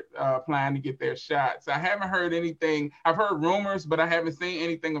start planning to get their shots. I haven't heard anything. I've heard rumors, but I haven't seen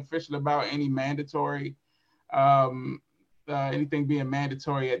anything official about any mandatory anything being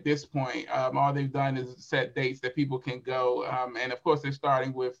mandatory at this point. All they've done is set dates that people can go. And of course, they're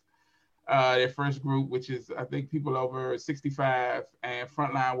starting with their first group, which is, I think, people over 65 and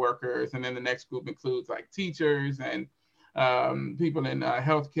frontline workers. And then the next group includes like teachers and people in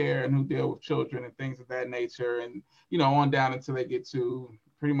healthcare and who deal with children and things of that nature. And, you know, on down until they get to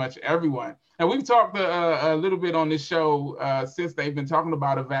pretty much everyone. And we've talked a little bit on this show since they've been talking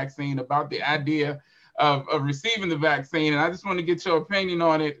about a vaccine, about the idea of receiving the vaccine. And I just want to get your opinion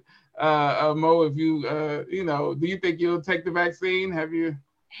on it, Mo, if you, you know, do you think you'll take the vaccine? Have you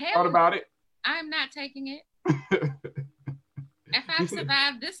thought about it? I'm not taking it. If I've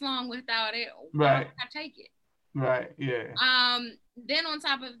survived this long without it, why would I take it? Right, yeah. Then on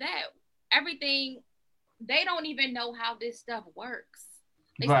top of that, everything, they don't even know how this stuff works.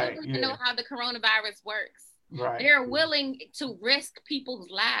 They still don't even know how the coronavirus works. Right. They're willing to risk people's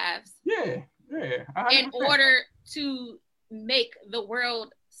lives. Yeah. 100%. In order to make the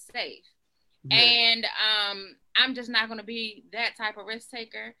world safe. Yeah. And I'm just not going to be that type of risk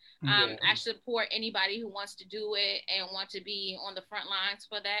taker. I support anybody who wants to do it and want to be on the front lines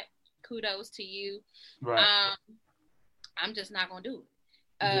for that. Kudos to you. Right. I'm just not going to do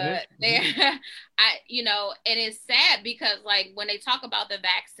it. You know, and it's sad because like when they talk about the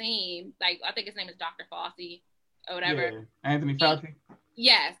vaccine, like I think his name is Dr. Fauci or whatever. Yeah. Anthony Fauci.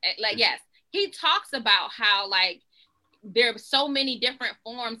 Yes. He talks about how like there are so many different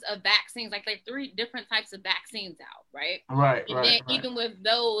forms of vaccines. Like, there are 3 different types of vaccines out, right? Right, and then even with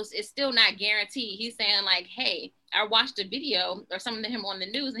those, it's still not guaranteed. He's saying like, hey, I watched a video or something to him on the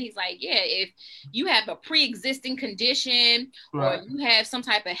news, and he's like, yeah, if you have a pre-existing condition or you have some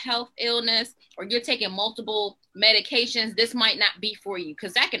type of health illness or you're taking multiple medications, this might not be for you,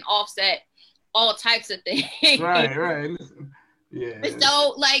 because that can offset all types of things. Right. Yeah.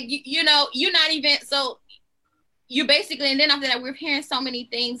 So like, you know, you're not even, so you basically, and then after that, we're hearing so many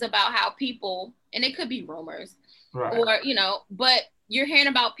things about how people, and it could be rumors, or, you know, but you're hearing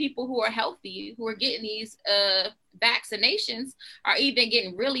about people who are healthy, who are getting these vaccinations, are even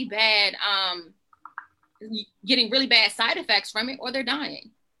getting really bad side effects from it, or they're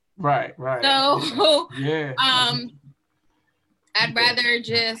dying. Right. So yeah. I'd rather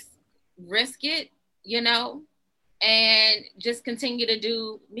just risk it, you know, and just continue to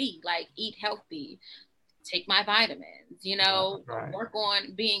do me, like eat healthy, take my vitamins, you know, work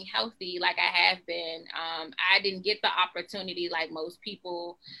on being healthy like I have been. I didn't get the opportunity like most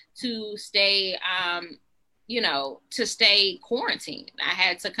people to stay, you know, to stay quarantined. I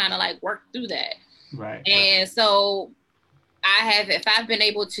had to kind of like work through that. Right. And so if I've been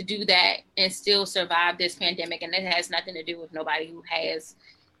able to do that and still survive this pandemic, and it has nothing to do with nobody who has,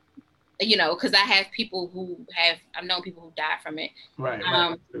 you know, because I've known people who died from it. Right.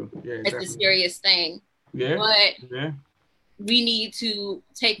 It's a serious thing. Yeah. But we need to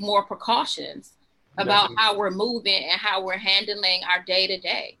take more precautions about how we're moving and how we're handling our day to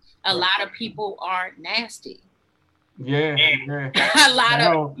day. A lot of people are nasty. Yeah. A lot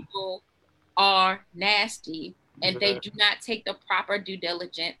of people are nasty, and they do not take the proper due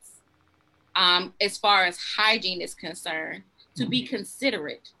diligence as far as hygiene is concerned, to be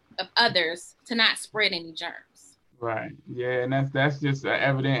considerate of others, to not spread any germs. Right. Yeah, and that's just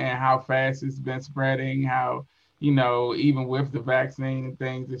evident in how fast it's been spreading. How, you know, even with the vaccine and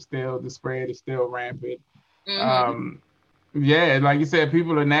things, the spread is still rampant. Yeah, like you said,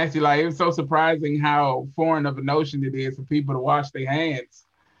 people are nasty. Like, it's so surprising how foreign of a notion it is for people to wash their hands,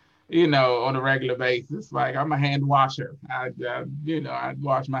 you know, on a regular basis. Like, I'm a hand washer. I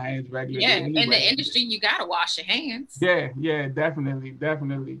wash my hands regularly. Yeah, in the industry, you gotta wash your hands. Yeah, definitely.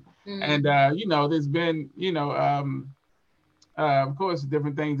 And you know, there's been, you know, of course,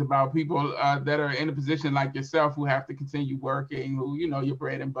 different things about people that are in a position like yourself, who have to continue working, who, you know, your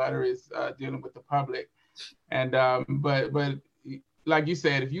bread and butter is dealing with the public. And but like you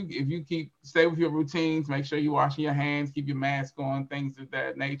said, if you stay with your routines, make sure you're washing your hands, keep your mask on, things of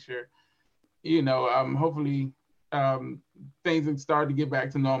that nature, you know, hopefully things will start to get back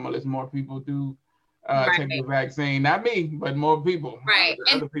to normal as more people do take the vaccine. Not me, but more people. Right.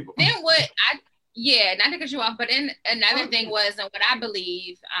 Other people. Then not to cut you off, but then another thing was, and what I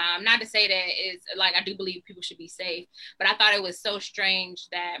believe, not to say that is like, I do believe people should be safe, but I thought it was so strange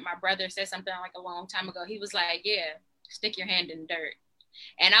that my brother said something like a long time ago. He was like, yeah, stick your hand in dirt.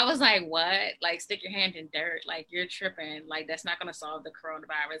 And I was like, what? Like, stick your hand in dirt? Like, you're tripping. Like, that's not going to solve the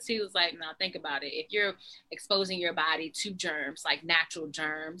coronavirus. He was like, no, think about it. If you're exposing your body to germs, like natural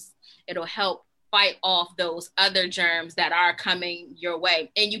germs, it'll help fight off those other germs that are coming your way.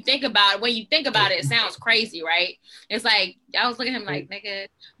 And when you think about it, it sounds crazy, right? It's like, I was looking at him like, nigga,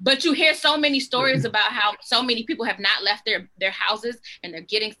 but you hear so many stories about how so many people have not left their houses, and they're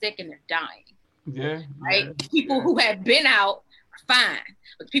getting sick and they're dying. Yeah. Right? People who have been out are fine.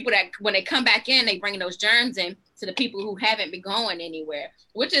 But people that, when they come back in, they bring those germs in to the people who haven't been going anywhere,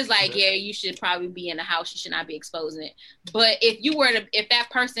 which is like, yeah, you should probably be in the house. You should not be exposing it. But if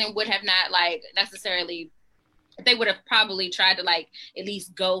that person would have not like necessarily, if they would have probably tried to like at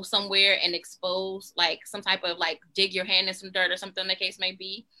least go somewhere and expose like some type of like dig your hand in some dirt or something the case may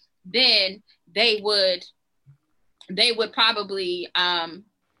be, then they would probably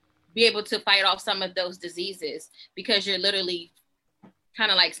be able to fight off some of those diseases, because you're literally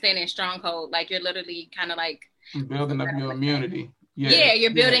kind of like standing stronghold. Like, you're literally kind of like building up your immunity. Yeah,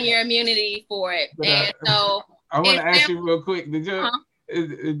 you're building your immunity for it. But, and so I want to ask you real quick,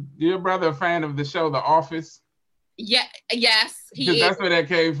 is your brother a fan of the show The Office? Yeah, yes, he is. That's where that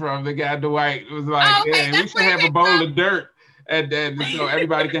came from. The guy Dwight was like, we should have a bowl of dirt, and so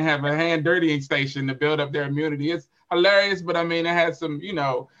everybody can have a hand dirtying station to build up their immunity. It's hilarious, but I mean, it has some, you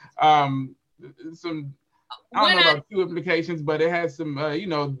know, some, I don't know about two implications, but it has some, you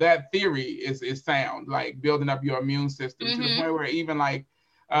know, that theory is sound, like building up your immune system to the point where even like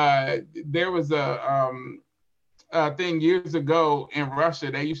there was a thing years ago in Russia.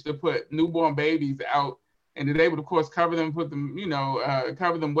 They used to put newborn babies out, and they would of course cover them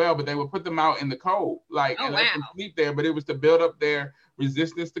well, but they would put them out in the cold, like, and let them sleep there. But it was to build up their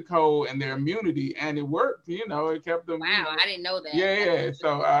resistance to cold and their immunity, and it worked. It kept them. Wow, I didn't know that. Yeah.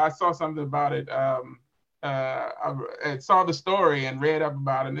 So I saw something about it. I saw the story and read up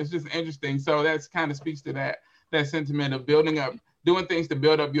about it, and it's just interesting. So that's kind of speaks to that sentiment of building up, doing things to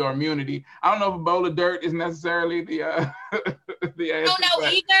build up your immunity. I don't know if a bowl of dirt is necessarily the the answer. I don't know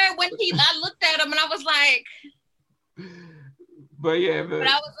either. I looked at him and I was like, but yeah, but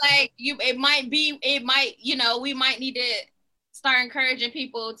I was like, we might need to start encouraging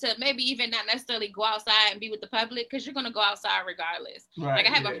people to maybe even not necessarily go outside and be with the public, because you're gonna go outside regardless. Right, like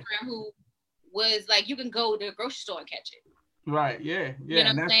I have a friend who was like, you can go to the grocery store and catch it. Right. Yeah. You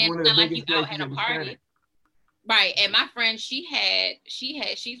know what I'm saying? It's not like you out at a party. Right. And my friend, she's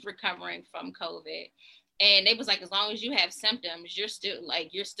recovering from COVID, and they was like, as long as you have symptoms, you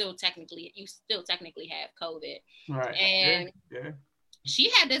still technically have COVID. Right. And yeah. She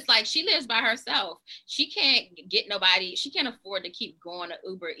had this, like, she lives by herself. She can't afford to keep going to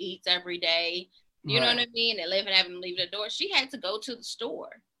Uber Eats every day. You know what I mean? And having to leave the door. She had to go to the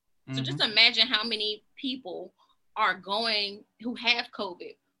store. So just imagine how many people who have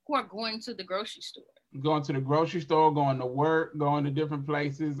COVID, who are going to the grocery store. Going to the grocery store, going to work, going to different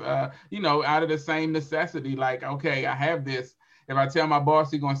places, out of the same necessity. Like, okay, I have this. If I tell my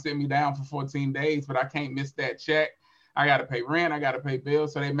boss he's going to sit me down for 14 days, but I can't miss that check, I got to pay rent, I got to pay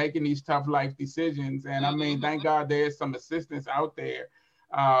bills. So they're making these tough life decisions. And I mean, thank God there's some assistance out there.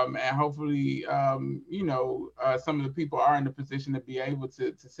 And hopefully, some of the people are in the position to be able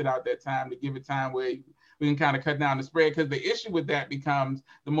to sit out that time, to give it time where we can kind of cut down the spread. Because the issue with that becomes,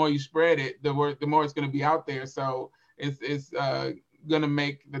 the more you spread it, the more it's going to be out there. So it's going to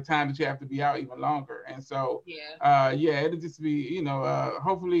make the time that you have to be out even longer. And so, it'll just be,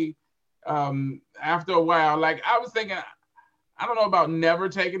 hopefully after a while, like I was thinking, I don't know about never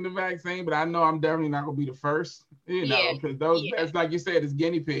taking the vaccine, but I know I'm definitely not going to be the first, because that's, like you said, it's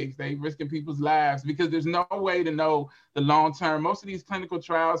guinea pigs. They risking people's lives, because there's no way to know the long term. Most of these clinical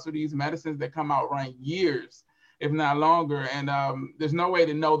trials for these medicines that come out run years, if not longer. And there's no way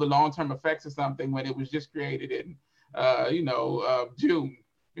to know the long term effects of something when it was just created in, June,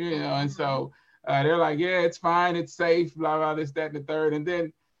 and so they're like, yeah, it's fine, it's safe, blah, blah, this, that, and the third. And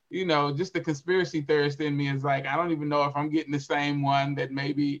then, just the conspiracy theorist in me is like, I don't even know if I'm getting the same one that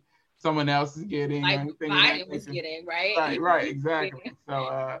maybe someone else is getting. Like Biden was getting, right? Right, exactly.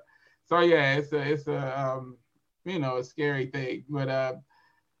 So yeah, it's a a scary thing, but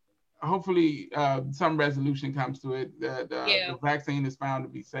hopefully some resolution comes to it. The vaccine is found to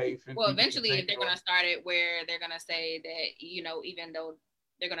be safe. And eventually they're going to start it where they're going to say that, even though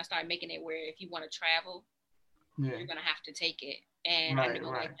they're going to start making it where if you want to travel, you're going to have to take it. And I know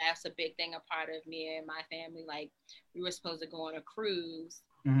like that's a big thing, a part of me and my family. Like, we were supposed to go on a cruise,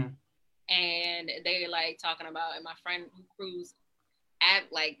 and they like talking about, and my friend who cruise,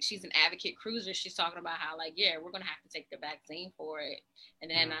 she's an advocate cruiser. She's talking about how like, we're gonna have to take the vaccine for it. And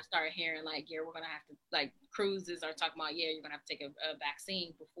then I started hearing like, we're gonna have to, like, cruises are talking about, you're gonna have to take a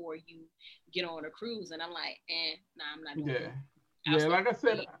vaccine before you get on a cruise. And I'm like, nah, I'm not doing it. Like I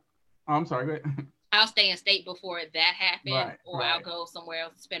said, I'm sorry, go ahead. I'll stay in state before that happens, I'll go somewhere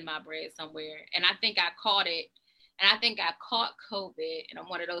else, spend my bread somewhere. And I think I caught it, and I think I caught COVID, and I'm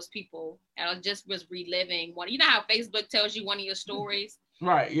one of those people, and I just was reliving one. You know how Facebook tells you one of your stories?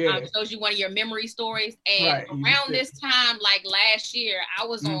 Right, yeah. Shows you one of your memory stories. And around this time, like last year, I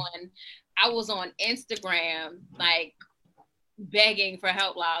was on Instagram, like, begging for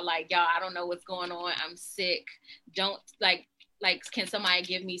help. Like, y'all, I don't know what's going on. I'm sick. Don't, like, can somebody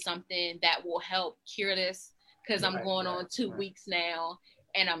give me something that will help cure this? Because I'm going on 2 weeks now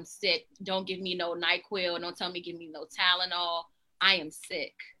and I'm sick. Don't give me no NyQuil. Don't tell me give me no Tylenol. I am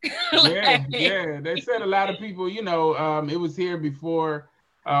sick. They said a lot of people, it was here before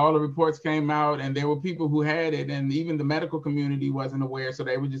all the reports came out, and there were people who had it, and even the medical community wasn't aware. So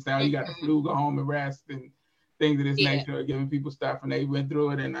they would just say, oh, you got the flu, go home and rest, and things of this nature, giving people stuff, and they went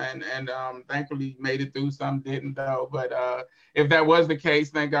through it and thankfully made it through. Some didn't though, but if that was the case,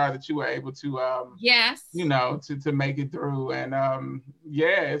 thank God that you were able to to make it through. And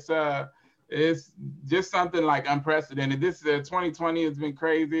it's just something like unprecedented. This 2020 has been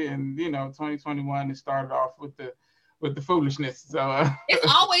crazy, and 2021 it started off with the foolishness. So it's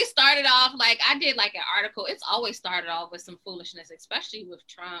always started off, like, I did like an article, it's always started off with some foolishness, especially with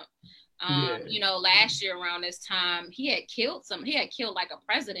Trump. Last year around this time, he had killed like a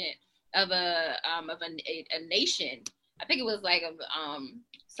president of a nation. I think it was like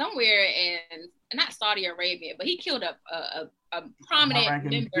somewhere in, not Saudi Arabia, but he killed a prominent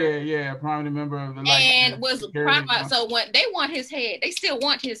member. A prominent member of the, and was so when they want his head, they still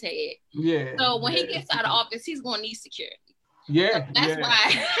want his head. So when he gets out of office, he's going to need security. Yeah, So that's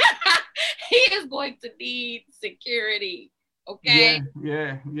why he is going to need security. Okay.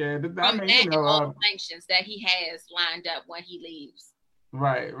 Yeah. From that and all the sanctions that he has lined up when he leaves.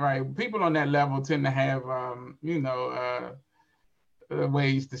 Right. People on that level tend to have,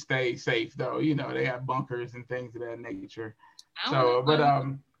 ways to stay safe, though. They have bunkers and things of that nature. So,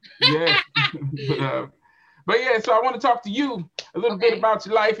 yeah, but yeah. So I want to talk to you a little bit about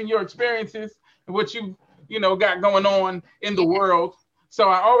your life and your experiences and what got going on in the world. So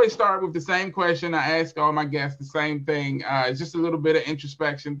I always start with the same question. I ask all my guests the same thing. It's just a little bit of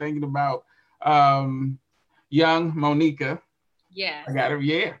introspection, thinking about young Monniquer. Yeah. I got it.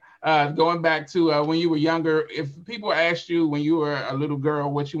 Yeah. Going back to when you were younger, if people asked you when you were a little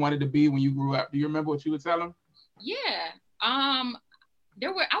girl what you wanted to be when you grew up, do you remember what you would tell them? Yeah. I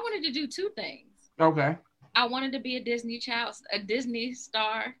wanted to do two things. Okay. I wanted to be a Disney Channel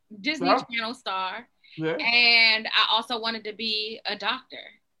star. Yeah. And I also wanted to be a doctor.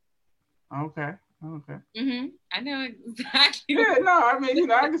 Okay. Mm-hmm. I know exactly. Yeah, no, I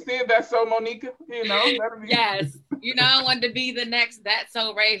mean, I can see it. That's so Monniquer, Yes. I wanted to be the next That's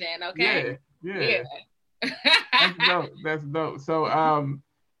So Raven, okay? Yeah. That's dope. So,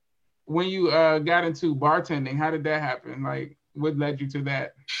 when you got into bartending, how did that happen? Like, what led you to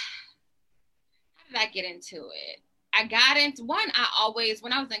that? How did I get into it? I got into when I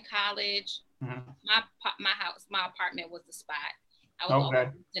was in college, my apartment was the spot. I was always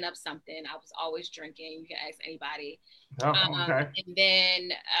mixing up something. I was always drinking. You can ask anybody. And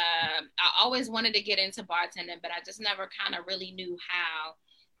then I always wanted to get into bartending, but I just never kind of really knew how.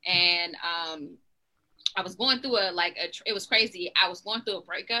 And I was going through it was crazy. I was going through a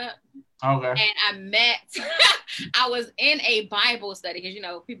breakup. Okay. And I was in a Bible study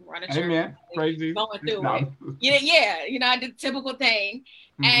because people run a church. Amen. Crazy. Going through it. Yeah. I did the typical thing.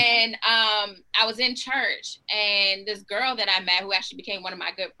 Mm-hmm. And I was in church, and this girl that I met, who actually became one of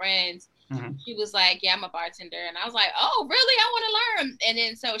my good friends, she was like, "Yeah, I'm a bartender," and I was like, "Oh, really? I want to learn." And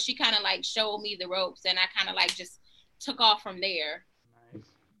then so she kind of showed me the ropes, and I kind of just took off from there.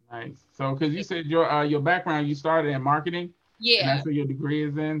 Nice. So, because you said your background, you started in marketing. Yeah. And that's what your degree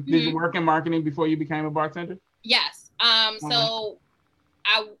is in. Did you work in marketing before you became a bartender? Yes.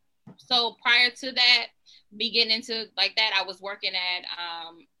 So prior to that, getting into that, I was working at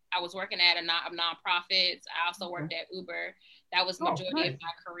a nonprofit. I also worked at Uber. That was majority of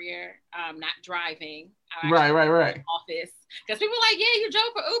my career. Not driving. Right. Office, because people were like, "Yeah, you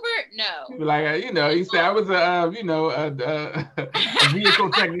drove for Uber." No. Like you said, I was a vehicle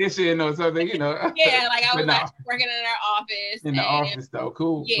technician or something. Yeah, I was working in their office. In the office, though,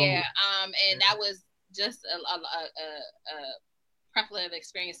 cool. Yeah. Cool. And that was just a plethora of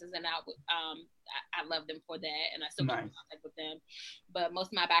experiences, and I love them for that, and I still keep in contact with them. But most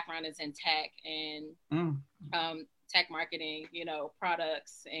of my background is in tech and tech marketing,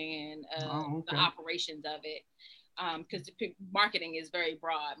 products and the operations of it. Because marketing is very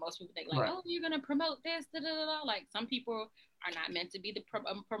broad. Most people think oh, you're gonna promote this, like some people are not meant to be the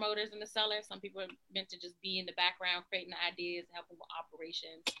promoters and the sellers. Some people are meant to just be in the background, creating the ideas, helping with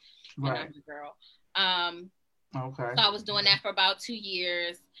operations. Right. And I'm the girl. Okay. So I was doing that for about 2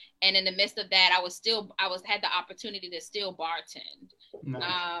 years, and in the midst of that, I had the opportunity to still bartend. Nice.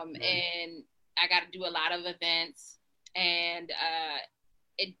 And I got to do a lot of events, and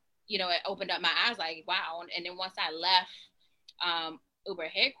it opened up my eyes, wow. And then once I left Uber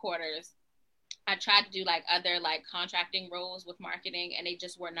headquarters, I tried to do other contracting roles with marketing, and they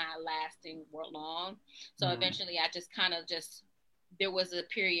just were not lasting long. So eventually I just there was a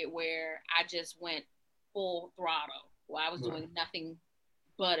period where I just went full throttle, where I was doing nothing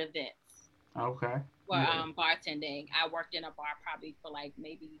but events. Okay. For bartending. I worked in a bar probably for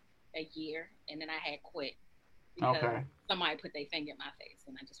maybe a year, and then I had quit because somebody put their finger in my face,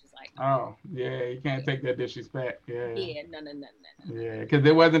 and I just was like, "Oh, yeah, you can't take that disrespect." Yeah, no. Yeah, because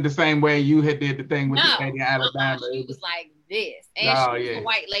it wasn't the same way you had did the thing with the lady in Alabama. She was like this, and she was a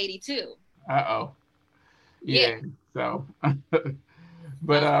white lady too. Yeah. So,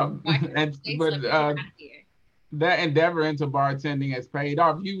 but that endeavor into bartending has paid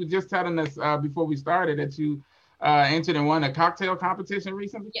off. You were just telling us before we started that you entered and won a cocktail competition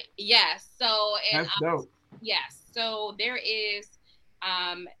recently. Yes. So that's dope. Yes. So there is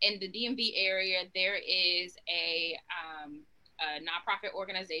in the DMV area, there is a nonprofit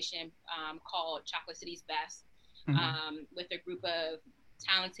organization called Chocolate City's Best, with a group of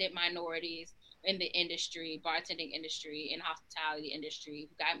talented minorities in the industry, bartending industry, and hospitality industry,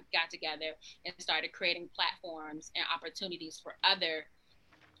 who got together and started creating platforms and opportunities for other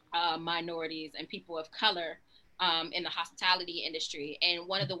minorities and people of color in the hospitality industry. And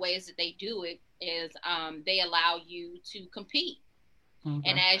one of the ways that they do it is they allow you to compete. Okay.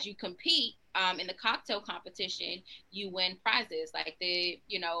 And as you compete in the cocktail competition, you win prizes. Like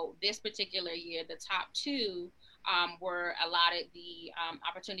this particular year, the top two were allotted the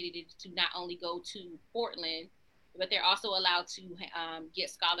opportunity to not only go to Portland, but they're also allowed to get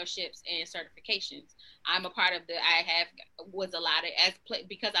scholarships and certifications. I'm a part of was allotted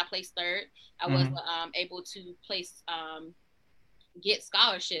because I placed third. I was able to get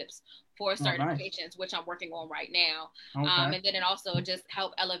scholarships for certifications, which I'm working on right now. Okay. And then it also just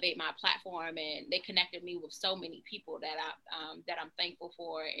helped elevate my platform, and they connected me with so many people that I'm thankful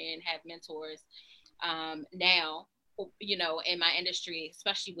for and have mentors now, in my industry,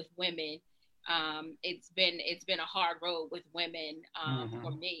 especially with women. It's been a hard road with women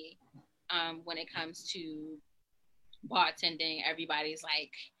for me when it comes to bartending. Everybody's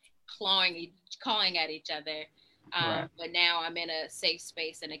like clawing at each other. Right. But now I'm in a safe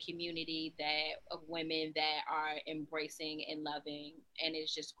space and a community of women that are embracing and loving, and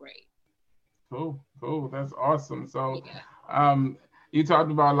it's just great. Cool. That's awesome. So, you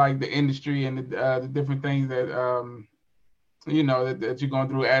talked about like the industry and the different things that that you're going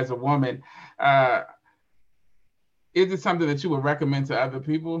through as a woman. Is it something that you would recommend to other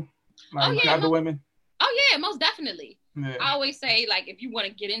people, like to other women? Oh yeah, most definitely. Yeah. I always say, like, if you want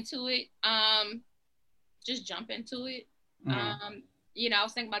to get into it, just jump into it. I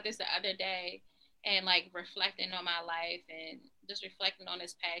was thinking about this the other day and like reflecting on my life and just reflecting on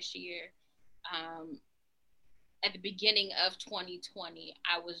this past year. At the beginning of 2020,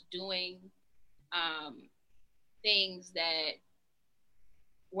 I was doing things that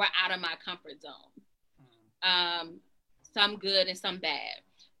were out of my comfort zone. Some good and some bad.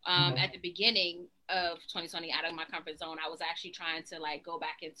 At the beginning of 2020, out of my comfort zone, I was actually trying to like go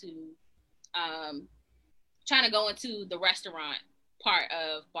into the restaurant part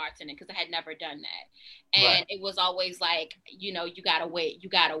of bartending because I had never done that. And It was always like, you gotta wait.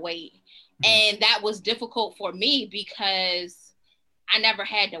 And that was difficult for me because I never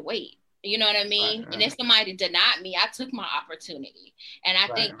had to wait. You know what I mean? Right. And if somebody denied me, I took my opportunity. And I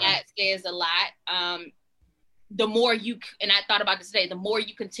think that scares a lot. The more and I thought about this today, the more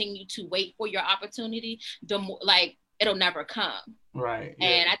you continue to wait for your opportunity, the more like it'll never come. Right.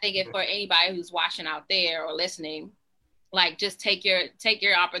 And I think for anybody who's watching out there or listening, like just take your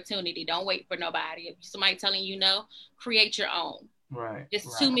opportunity. Don't wait for nobody. If somebody telling you no, create your own. Right. There's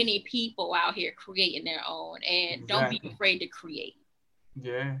too many people out here creating their own, and don't be afraid to create.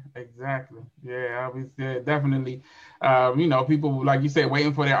 Yeah, exactly. Yeah, definitely. People, like you said,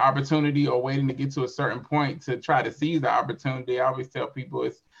 waiting for their opportunity or waiting to get to a certain point to try to seize the opportunity. I always tell people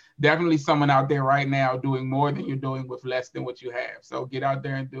it's definitely someone out there right now doing more than you're doing with less than what you have. So get out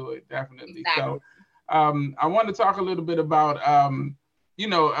there and do it. Definitely. Exactly. So I want to talk a little bit about, I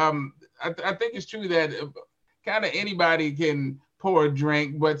think it's true that kind of anybody can pour a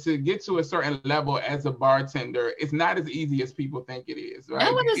drink, but to get to a certain level as a bartender, it's not as easy as people think it is,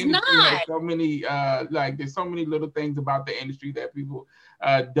 right? No, it is not. So many, there's so many little things about the industry that people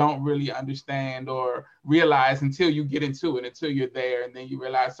don't really understand or realize until you get into it, until you're there, and then you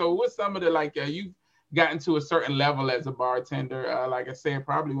realize. So what's some of the, you've gotten to a certain level as a bartender, like I said,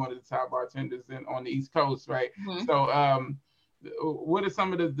 probably one of the top bartenders on the East Coast, right? Mm-hmm. So what are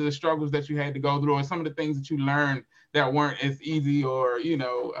some of the struggles that you had to go through, or some of the things that you learned that weren't as easy or,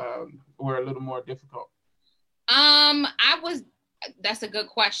 were a little more difficult? That's a good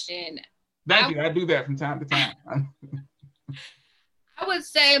question. Thank you. I do that from time to time. I would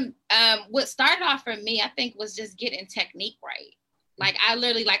say what started off for me, I think, was just getting technique right. Like I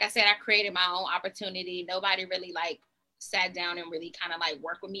literally, like I said, I created my own opportunity. Nobody really sat down and really kind of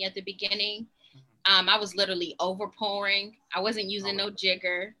worked with me at the beginning. I was literally over pouring. I wasn't using no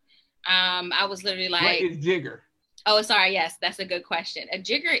jigger. I was literally like, what is jigger? Oh, sorry. Yes, that's a good question. A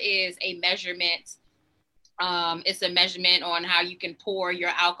jigger is a measurement. It's a measurement on how you can pour your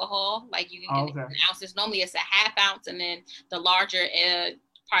alcohol. Like you can get ounces. Normally it's a half ounce, and then the larger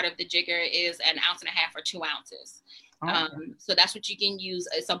part of the jigger is an ounce and a half or 2 ounces. So that's what you can use.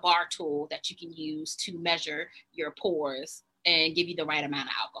 It's a bar tool that you can use to measure your pours and give you the right amount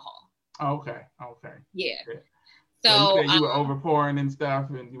of alcohol. Okay. Yeah. So you said you were over pouring and stuff.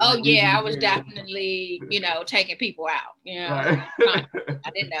 I was definitely, taking people out. Right.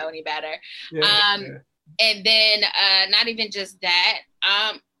 I didn't know any better. And then not even just that,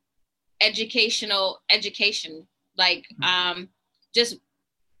 education, just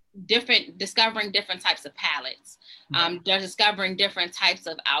discovering different types of palates, discovering different types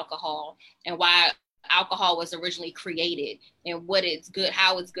of alcohol, and why alcohol was originally created and what it's good,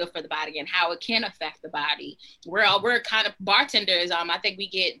 how it's good for the body and how it can affect the body. We're kind of bartenders. I think we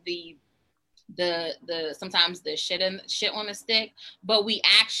get the sometimes the shit on the stick, but we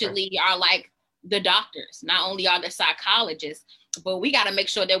actually are like the doctors. Not only are the psychologists, but we got to make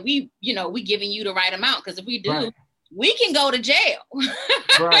sure that we giving you the right amount, because if we do, we can go to jail.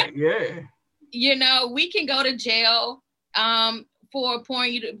 Right. Yeah. We can go to jail for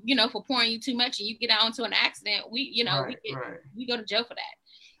pouring you too much and you get out into an accident. We go to jail for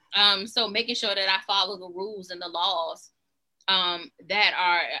that. So making sure that I follow the rules and the laws that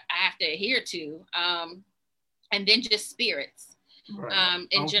I have to adhere to, and then just spirits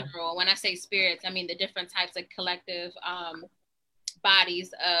in general. When I say spirits, I mean the different types of collective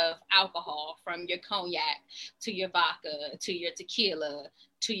bodies of alcohol, from your cognac to your vodka to your tequila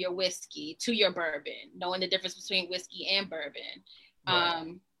to your whiskey to your bourbon, knowing the difference between whiskey and bourbon.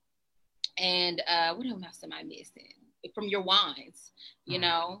 And what else am I missing? From your wines,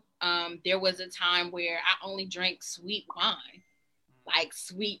 there was a time where I only drank sweet wine, like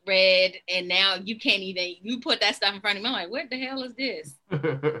sweet red, and now you can't even, you put that stuff in front of me, I'm like, what the hell is this?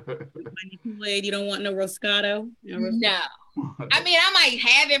 You don't want no Roscato? No. I mean, I might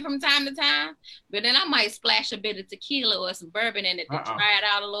have it from time to time, but then I might splash a bit of tequila or some bourbon in it to try it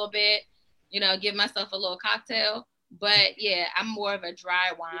out a little bit, give myself a little cocktail. But yeah, I'm more of a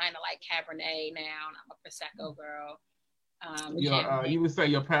dry wine. I like Cabernet now, and I'm a Prosecco girl. You would say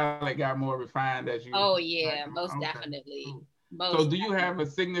your palate got more refined as you. Oh yeah, most definitely. So do you have a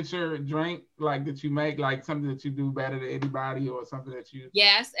signature drink like that you make, like something that you do better than anybody, or something that you?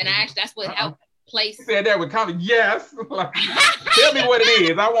 Yes, and actually that's what helped place. You said that with comment. Yes. Like, tell me what it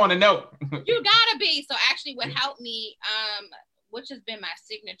is. I want to know. You gotta be. So actually, what helped me, which has been my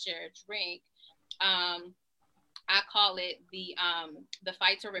signature drink, I call it the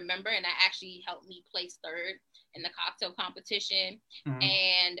Fight to Remember, and that actually helped me place third in the cocktail competition.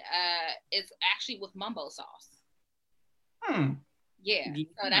 And it's actually with mumbo sauce. Yeah,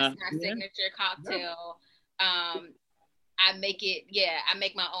 so that's my signature cocktail. I make it. I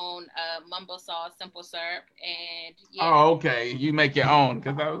make my own mumbo sauce, simple syrup, and Oh, okay. You make your own,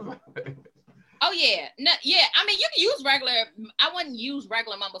 because I was. Oh yeah, no, yeah. I mean, you can use regular. I wouldn't use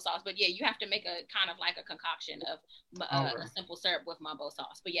regular mumbo sauce, but yeah, you have to make a kind of like a concoction of a simple syrup with mumbo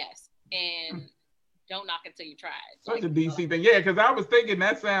sauce. But yes, and don't knock it till you try it. Such a DC thing, yeah. Because I was thinking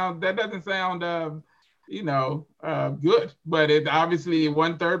that doesn't sound good, but it obviously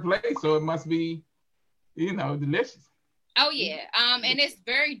won third place, so it must be, delicious. Oh yeah, and it's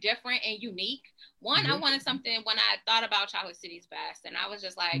very different and unique. One, I wanted something when I thought about Chocolate City's best, and I was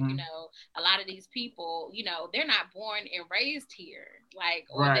just like, a lot of these people, they're not born and raised here, like,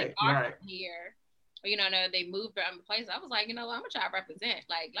 or they are from here, or, no, they moved from a place. I was like, I'm gonna try to represent.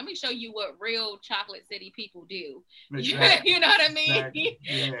 Like, let me show you what real Chocolate City people do. Exactly. You know what I mean? Exactly.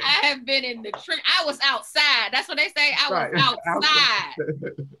 Yeah. I have been in the I was outside. That's what they say. I was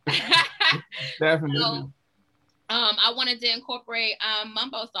outside. Definitely. So, I wanted to incorporate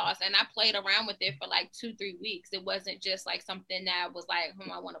mumbo sauce, and I played around with it for like 2-3 weeks. It wasn't just like something that was like,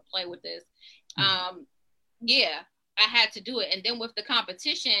 I want to play with this. I had to do it. And then with the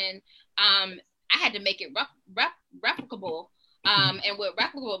competition, I had to make it replicable. And what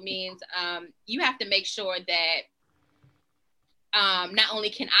replicable means, you have to make sure that not only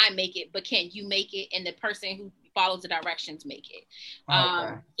can I make it, but can you make it, and the person who follows the directions make it.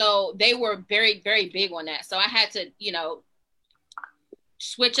 So they were very, very big on that. So I had to,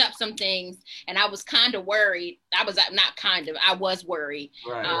 switch up some things, and I was kind of worried. I was worried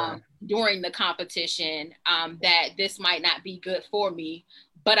during the competition that this might not be good for me,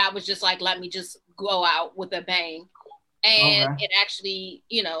 but I was just like, let me just go out with a bang. And it actually,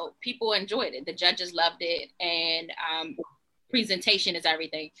 people enjoyed it. The judges loved it, and presentation is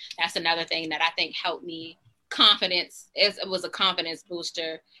everything. That's another thing that I think helped me. Confidence, it was a confidence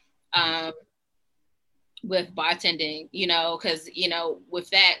booster with bartending, because with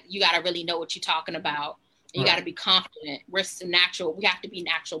that you got to really know what you're talking about, and you got to be confident. We have to be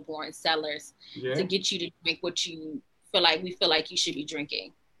natural born sellers to get you to drink what you feel like you should be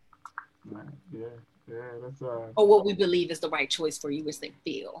drinking. That's or what we believe is the right choice for you as they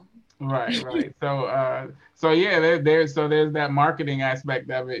feel. Right. So there's that marketing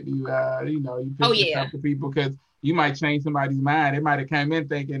aspect of it. You pitch yourself to people, because you might change somebody's mind. They might have come in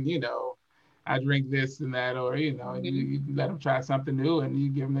thinking, I drink this and that, or you let them try something new, and you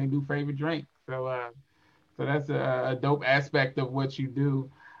give them their new favorite drink. So that's a dope aspect of what you do.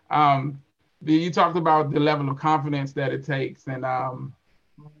 You talked about the level of confidence that it takes, and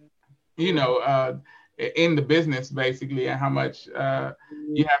in the business basically, and how much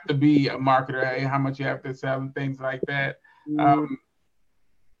you have to be a marketer, and how much you have to sell and things like that.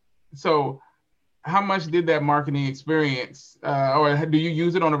 So how much did that marketing experience, or do you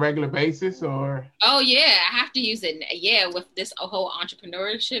use it on a regular basis, or? Oh yeah, I have to use it. Yeah, with this whole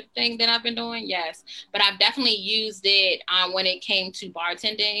entrepreneurship thing that I've been doing, yes. But I've definitely used it when it came to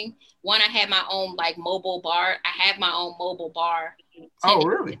bartending. One, I had my own like mobile bar. I have my own mobile bar. Oh,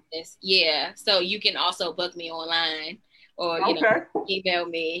 really? Business. Yeah. So you can also book me online, or email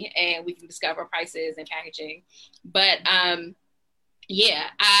me, and we can discover prices and packaging. But yeah,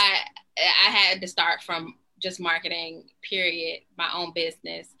 I had to start from just marketing, period, my own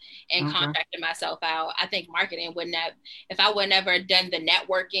business, and contracted myself out. I think marketing wouldn't have, if I would never done the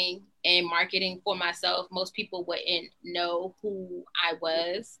networking and marketing for myself, most people wouldn't know who I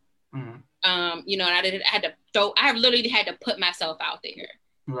was. You know, and I literally had to put myself out there.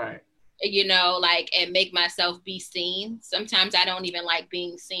 Right. You know, like, and make myself be seen. Sometimes I don't even like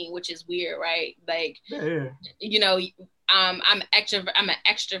being seen, which is weird, right? Like, you know, I'm an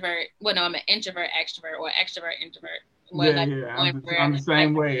extrovert. Well, no, I'm an introvert extrovert, or extrovert introvert. I'm the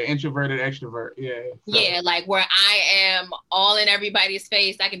same way, an introverted extrovert. Yeah. So. Yeah, like where I am all in everybody's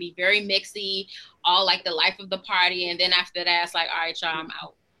face. I can be very mixy, all like the life of the party, and then after that, it's like, all right, y'all, I'm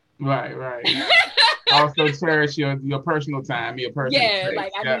out. Right. Also cherish your personal time, your personal space.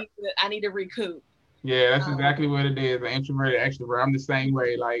 Like I need to recoup. Yeah, that's exactly what it is. An introverted extrovert. I'm the same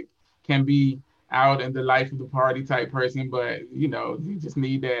way. Like, can be out in the life of the party type person, but you know, you just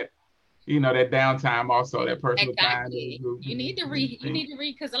need that, you know, that downtime, also that personal time. You need to read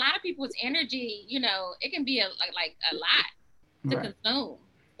because a lot of people's energy, you know, it can be a lot to consume.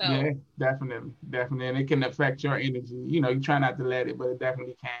 So. Yeah, definitely, and it can affect your energy. You know, you try not to let it, but it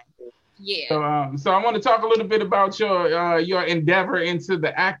definitely can. Yeah. So I want to talk a little bit about your endeavor into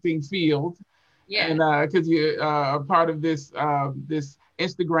the acting field. Yeah. And because you are part of this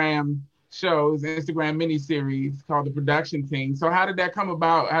Instagram mini-series called The Production Team. So how did that come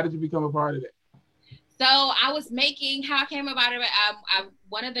about? How did you become a part of it? So how I came about it,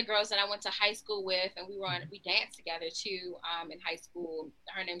 one of the girls that I went to high school with, and we danced together too in high school.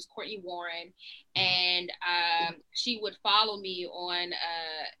 Her name's Courtney Warren, and she would follow me on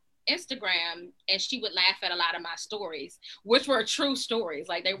Instagram, and she would laugh at a lot of my stories, which were true stories.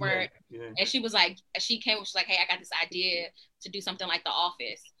 Like they weren't, and she was like, hey, I got this idea to do something like The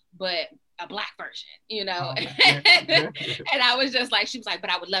Office, but a Black version, you know. And I was just like, she was like,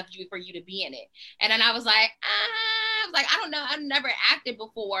 but I would love for you to be in it. And then I was like, I don't know, I've never acted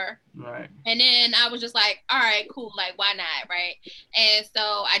before. Right. And then I was just like, all right, cool, like why not, right? And so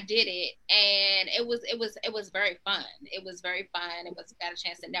I did it, and it was very fun. It was very fun. Got a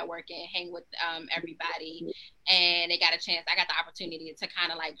chance to network and hang with everybody, and I got the opportunity to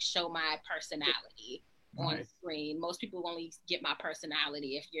kind of like show my personality on screen. Most people only get my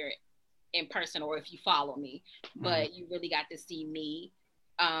personality if you're in person or if you follow me, but you really got to see me,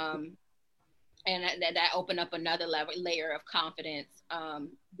 and that opened up another layer of confidence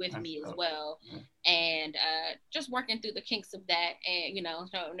with me as well, and just working through the kinks of that, and you know,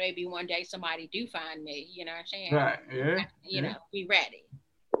 so maybe one day somebody do find me, you know what I'm saying? Right. You know, be ready.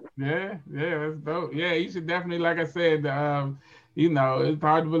 Yeah, that's dope. Yeah, you should definitely, like I said, you know, it's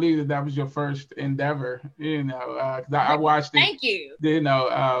hard to believe that was your first endeavor, you know, 'cause I watched it. Thank you. You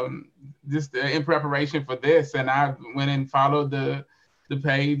know, just in preparation for this, and I went and followed the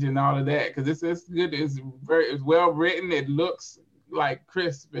page and all of that, because it's good. It's well written. It looks like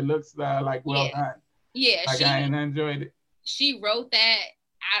crisp. It looks like well done. Yeah, like I enjoyed it. She wrote that.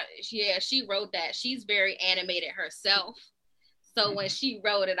 She wrote that. She's very animated herself. So when she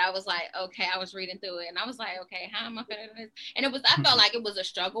wrote it, I was like, okay, I was reading through it, and I was like, okay, how am I gonna do this? And I felt like it was a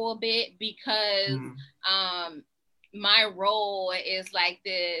struggle a bit, because my role is like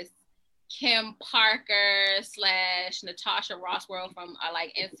this Kim Parker / Natasha Rothwell from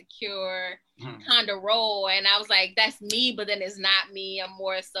like Insecure kind of role. And I was like, that's me, but then it's not me. I'm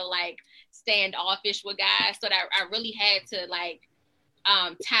more so like standoffish with guys. So that I really had to like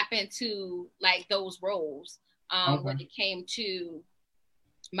tap into like those roles when it came to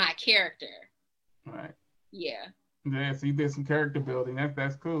my character. Right. Yeah. Yeah, so you did some character building.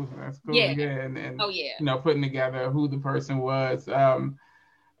 That's cool. That's cool. Yeah. And you know, putting together who the person was.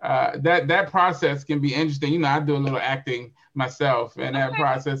 That process can be interesting. You know, I do a little acting myself, and that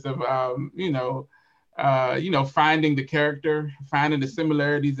process of finding the character, finding the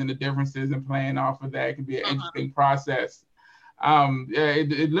similarities and the differences, and playing off of that can be an interesting process.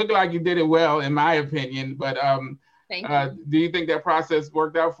 It looked like you did it well, in my opinion, but Thank you. Do you think that process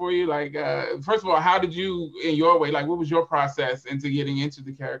worked out for you? Like, first of all, how did you, in your way, like, what was your process into getting into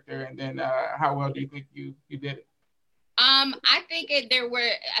the character, and then how well do you think you did it? I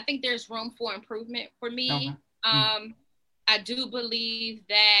think there's room for improvement for me. Okay. I do believe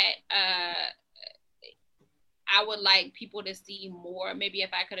that I would like people to see more. Maybe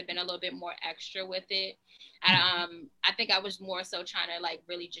if I could have been a little bit more extra with it. I think I was more so trying to like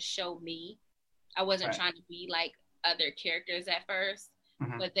really just show me. I wasn't trying to be like other characters at first.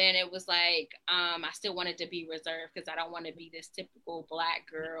 But then it was like, I still wanted to be reserved because I don't want to be this typical Black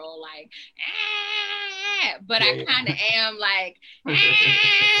girl, like, but I kind of am like,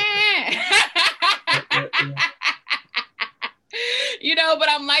 you know, but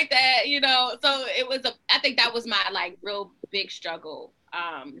I'm like that, you know, so I think that was my like real big struggle,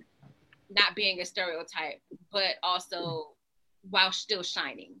 not being a stereotype, but also while still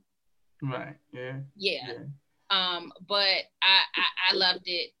shining. Right. Yeah. But I loved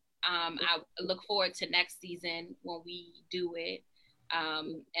it. I look forward to next season when we do it.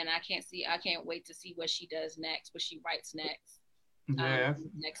 And I can't wait to see what she does next, what she writes next.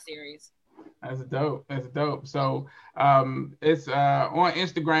 Next series. That's dope. So it's on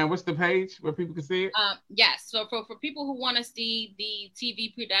Instagram. What's the page where people can see it? Yes. So for people who want to see the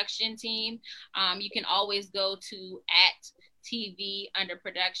TV production team, you can always go to @TV _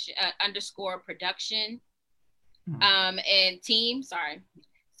 production. And team, sorry.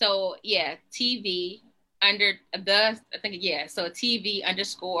 So yeah, TV so TV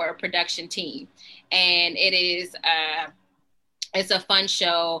 _ production team. And it is it's a fun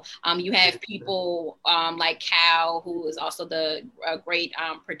show. You have people like Cal, who is also the great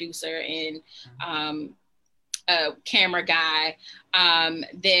producer and camera guy.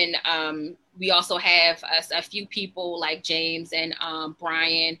 Then we also have a few people like James and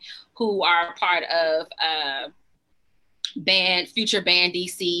Brian, who are part of Future Band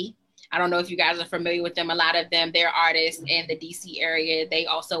DC. I don't know if you guys are familiar with them. A lot of them, they're artists in the DC area. They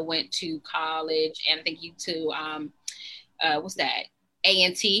also went to college, and I think you to what's that?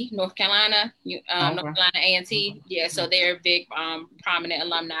 A&T, North Carolina, North Carolina A&T. Yeah, so they're big, prominent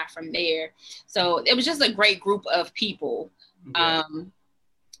alumni from there. So it was just a great group of people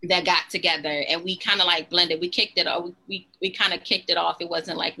that got together, and we kind of like blended. We kicked it off. We kind of kicked it off. It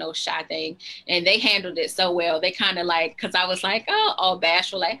wasn't like no shy thing, and they handled it so well. They kind of like, because I was like, oh, all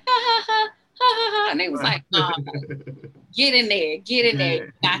bashful, like ha ha ha ha ha ha, and they was like, oh, get in there,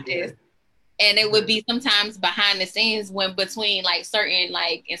 you got this. And it would be sometimes behind the scenes when between like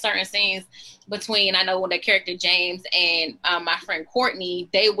in certain scenes between, I know when the character James and my friend Courtney,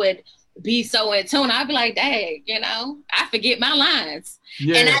 they would be so in tune. I'd be like, dang, you know, I forget my lines.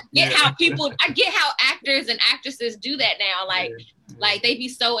 And I get how actors and actresses do that now. Like they be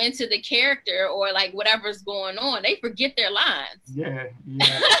so into the character or like whatever's going on, they forget their lines.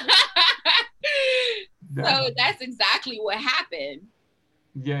 So that's exactly what happened.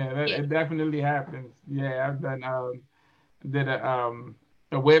 It definitely happens. I've done did a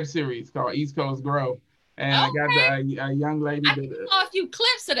web series called East Coast Grow, and I got a young lady. I saw a few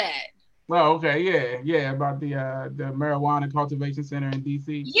clips of that. Oh, okay, about the marijuana cultivation center in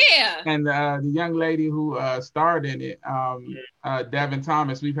DC. Yeah, and the young lady who starred in it, Devin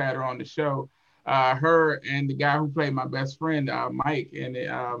Thomas. We've had her on the show. Her and the guy who played my best friend, Mike,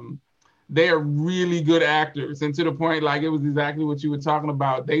 and they are really good actors, and to the point, like it was exactly what you were talking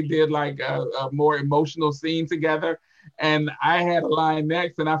about. They did like a more emotional scene together, and I had a line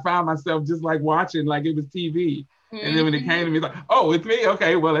next, and I found myself just like watching like it was TV. And then when it came to me, like, oh, it's me.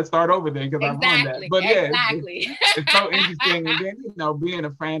 Okay, well, let's start over then because I won that. But it's so interesting. And then, you know, being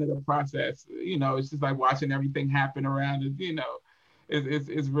a fan of the process, you know, it's just like watching everything happen around it. You know,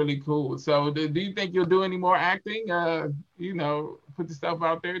 it's really cool. So, do you think you'll do any more acting? You know, put yourself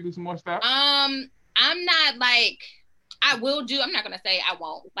out there, do some more stuff. I'm not like I will do. I'm not gonna say I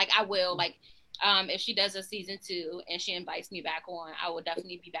won't. Like I will. Like if she does a season 2 and she invites me back on, I will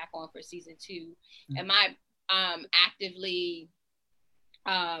definitely be back on for season 2. Am I actively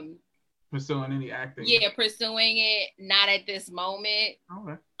pursuing any acting? Pursuing it, not at this moment.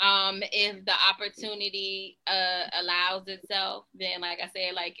 Okay. If the opportunity allows itself, then like I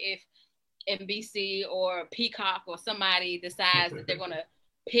said, like if NBC or Peacock or somebody decides that they're gonna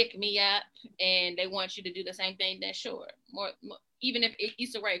pick me up and they want you to do the same thing, then sure. More even if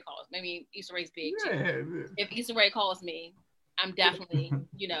Issa Rae calls. I mean, Issa Rae's big too. If Issa Rae calls me, I'm definitely,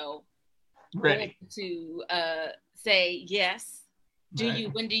 you know, ready to say yes.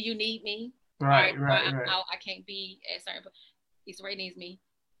 When do you need me? Right. I can't be at certain, but Issa Rae needs me.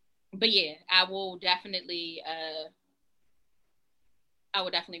 But yeah, I will definitely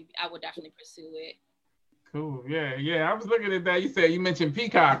pursue it. Cool. Yeah, yeah. I was looking at that. You mentioned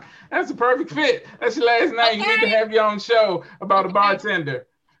Peacock. That's a perfect fit. That's your last name. Okay. You need to have your own show about a bartender.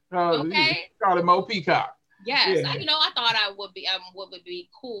 Okay. Call it Mo Peacock. Yes, yeah. I thought I would be what would be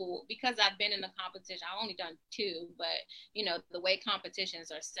cool because I've been in a competition. I've only done 2, but the way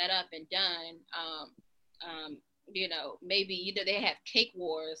competitions are set up and done, maybe they have cake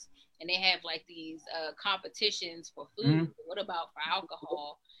wars and they have like these competitions for food. Mm-hmm. What about for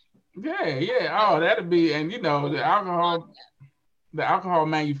alcohol? Yeah. Oh, that'd be, and the alcohol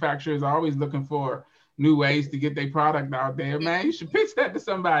manufacturers are always looking for new ways to get their product out there, man. You should pitch that to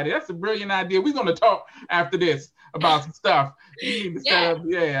somebody. That's a brilliant idea. We're going to talk after this about some stuff. You need to set up,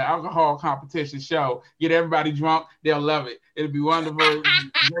 alcohol competition show. Get everybody drunk. They'll love it. It'll be wonderful.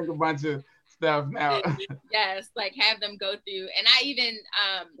 Drink a bunch of stuff now. Yes, like have them go through. And I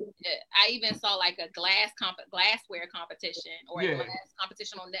even saw like a glassware competition or a glass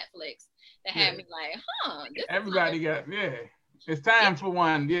competition on Netflix that had me like, everybody got, it's time for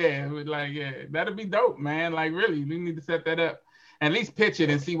one. That'll be dope, man. Like really, we need to set that up. At least pitch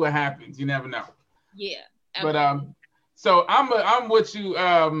it and see what happens. You never know. Yeah. But so I'm with you.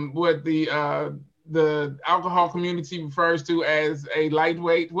 What the alcohol community refers to as a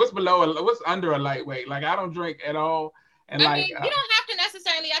lightweight. What's under a lightweight? Like I don't drink at all. And I mean, you don't have to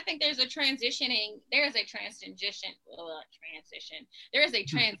necessarily. I think there's a transition. There is a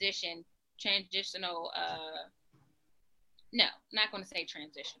transitional. No, not going to say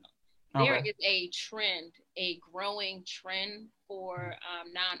transitional. Okay. There is a growing trend for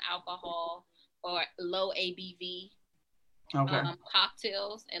non-alcohol or low ABV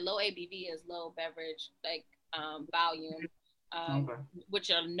cocktails, and low ABV is low beverage volume, which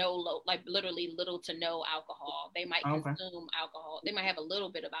are literally little to no alcohol. They might consume alcohol. They might have a little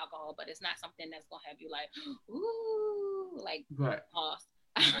bit of alcohol, but it's not something that's going to have you like, ooh, like pause.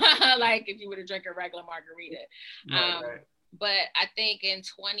 Like if you were to drink a regular margarita. Right. But I think in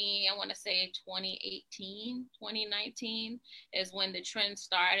 2018, 2019 is when the trend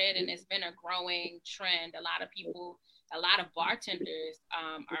started, and it's been a growing trend. A lot of bartenders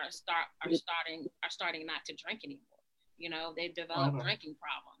are starting not to drink anymore. They've developed drinking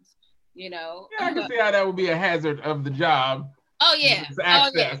problems. Yeah, I can see how that would be a hazard of the job. Oh yeah.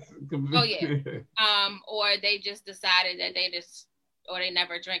 Access. Oh yeah. Or they just decided that or they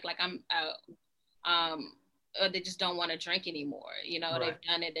never drink. Like or they just don't want to drink anymore. They've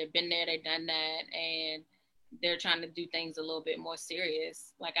done it. They've been there. They've done that, and they're trying to do things a little bit more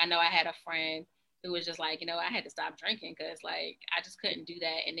serious. Like I know I had a friend who was just like, I had to stop drinking because like I just couldn't do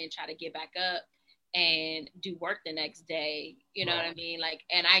that and then try to get back up and do work the next day. You know what I mean? Like,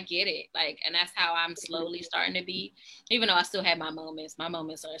 and I get it. Like, and that's how I'm slowly starting to be. Even though I still have my moments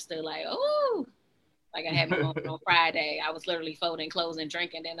are still like, oh. Like I had my moment on Friday. I was literally folding clothes and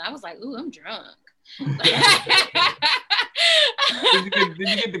drinking. And I was like, ooh, I'm drunk. Did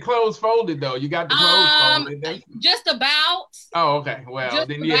you get the clothes folded though? You got the clothes folded? Just about. Oh, okay. Well, just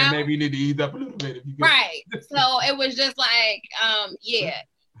then maybe you need to ease up a little bit if you could. Right. So it was just like,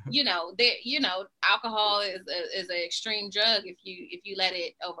 alcohol is an extreme drug if you let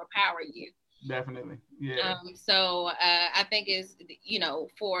it overpower you. Definitely. Yeah. So I think is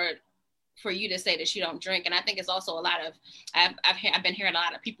for you to say that you don't drink, and I think it's also a lot of I've been hearing a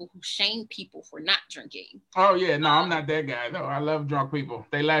lot of people who shame people for not drinking. Oh yeah, no, I'm not that guy though. I love drunk people.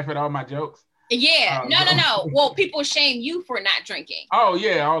 They laugh at all my jokes. Yeah, no. Well, people shame you for not drinking. Oh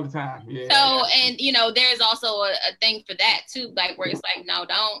yeah, all the time. Yeah. So and there's also a thing for that too, like where it's like, no,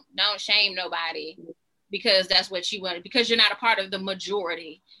 don't shame nobody because that's what you want. Because you're not a part of the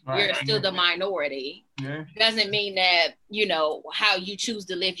majority. Right. You're still the minority. Yeah. Doesn't mean that, how you choose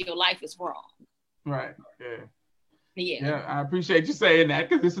to live your life is wrong. Right. Yeah, I appreciate you saying that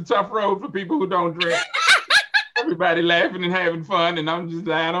because it's a tough road for people who don't drink. Everybody laughing and having fun, and I'm just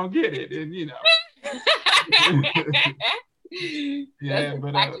like, I don't get it. And, Yeah, that's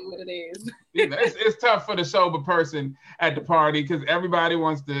exactly what it is. It's tough for the sober person at the party because everybody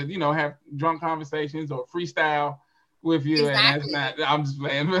wants to, have drunk conversations or freestyle with you. Exactly. And that's not, I'm just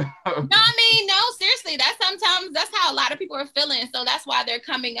playing. No, seriously, that's how a lot of people are feeling. So that's why they're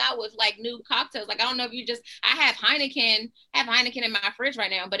coming out with like new cocktails. Like, I don't know if I have Heineken in my fridge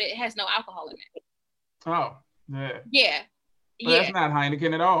right now, but it has no alcohol in it. Oh, yeah. Yeah. Well, that's not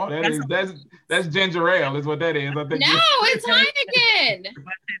Heineken at all. That's ginger ale is what that is. I think. No, it's Heineken. It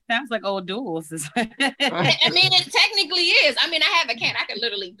sounds like old duels. I mean, it technically is. I mean, I have a can. I could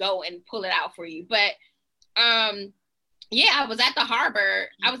literally go and pull it out for you. But I was at the harbor.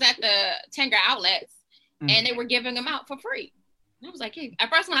 I was at the Tanger outlets, and they were giving them out for free. And I was like, hey, at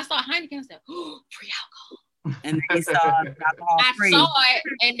first when I saw Heineken, I said, oh, free alcohol. And they saw alcohol free. I saw it,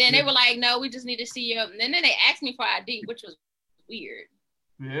 and then they were like, "No, we just need to see you." And then they asked me for ID, which was weird.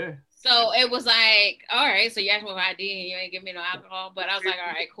 Yeah. So it was like, all right, so you asked me for ID and you ain't give me no alcohol, but I was like,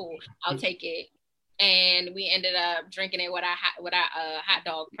 all right, cool, I'll take it. And we ended up drinking it with our hot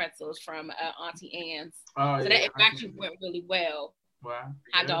dog pretzels from Auntie Anne's. Oh, so yeah. that actually went really well. Wow.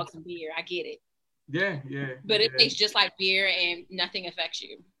 Hot dogs and beer, I get it. Yeah, yeah. But it tastes just like beer and nothing affects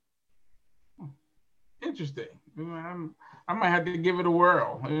you. Interesting. I might have to give it a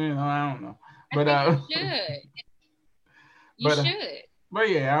whirl. You know, I don't know. But you should. You should. But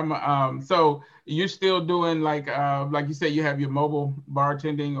yeah, I'm so you're still doing like you said, you have your mobile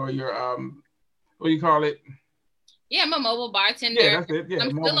bartending or your what do you call it? Yeah, I'm a mobile bartender. Yeah, that's it. Yeah,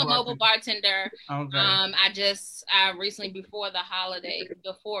 I'm still a mobile bartender. Okay. I recently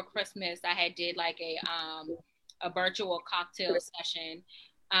before Christmas, I had did like a virtual cocktail session.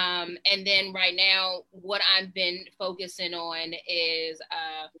 And then right now, what I've been focusing on is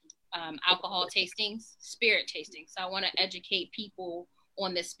alcohol tastings, spirit tastings. So I want to educate people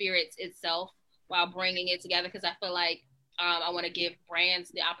on the spirits itself while bringing it together, because I feel like I want to give brands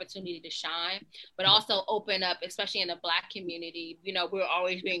the opportunity to shine, but also open up, especially in the Black community. You know, we're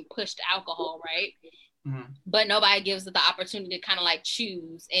always being pushed to alcohol, right? Mm-hmm. But nobody gives us the opportunity to kind of like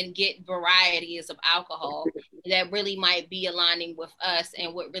choose and get varieties of alcohol that really might be aligning with us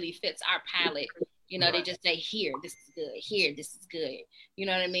and what really fits our palate. You know, they just say, here, this is good. Here, this is good. You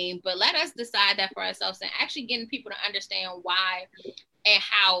know what I mean? But let us decide that for ourselves and actually getting people to understand why and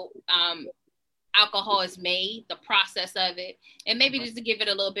how alcohol is made, the process of it, and maybe just to give it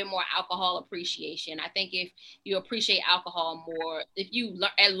a little bit more alcohol appreciation. I think if you appreciate alcohol more, if you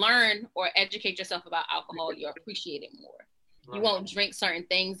learn or educate yourself about alcohol, you appreciate it more. Right. You won't drink certain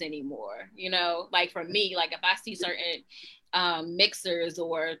things anymore. You know, like for me, like if I see certain mixers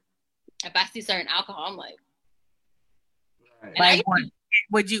or if I see certain alcohol, I'm like, right.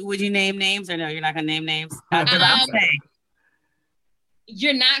 Would you name names or no? You're not gonna name names.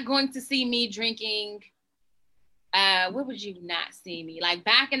 You're not going to see me drinking. What would you not see me? Like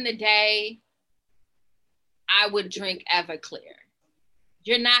back in the day, I would drink Everclear.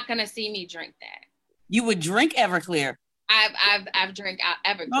 You're not gonna see me drink that. You would drink Everclear. I've drank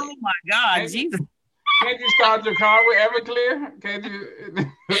Everclear. Oh my God, Jesus! Can't you start your car with Everclear? Can't you?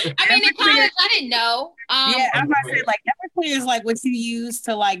 I mean, in college, I didn't know. Yeah, I was about to say, like, Everclear is like what you use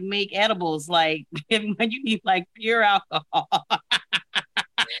to like make edibles, like when you need like pure alcohol.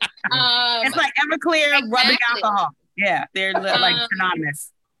 It's like Everclear rubbing alcohol. Yeah, they're like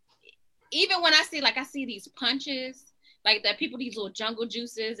synonymous. Even when I see these punches, like that people, these little jungle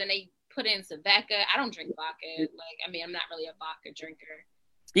juices, and they put in some vodka. I don't drink vodka. Like, I mean, I'm not really a vodka drinker.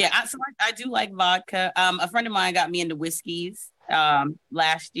 Yeah, I do like vodka. A friend of mine got me into whiskeys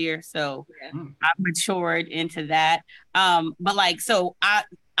last year, so I've matured into that. But like, so I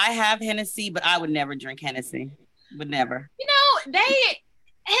have Hennessy, but I would never drink Hennessy. Would never. You know,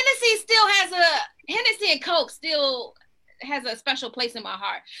 Hennessy and Coke still has a special place in my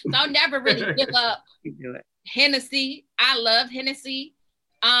heart. So I'll never really give up Hennessy. I love Hennessy.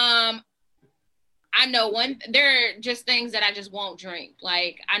 I know there are just things that I just won't drink.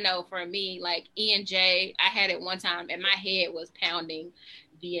 Like, I know for me, like E&J, I had it one time and my head was pounding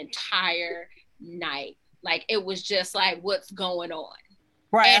the entire night. Like, it was just like, what's going on?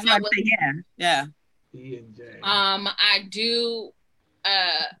 Right. Yeah. E&J. I do,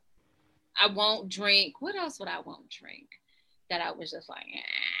 I won't drink. What else would I won't drink that I was just like,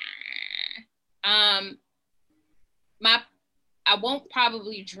 I won't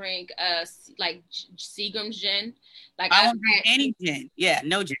probably drink like Seagram's gin. Like I won't drink any gin. Yeah,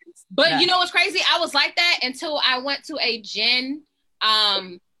 no gin. But you know what's crazy? I was like that until I went to a gin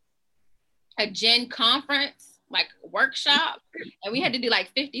conference, like workshop, and we had to do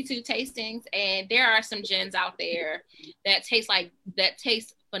like 52 tastings. And there are some gins out there that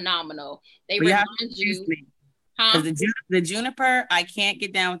taste phenomenal. They remind you, huh? The juniper, I can't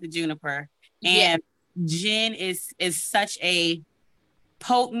get down with the juniper, and gin is such a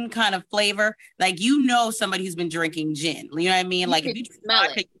potent kind of flavor. Like, you know, somebody who's been drinking gin. You know what I mean? Like, if you smell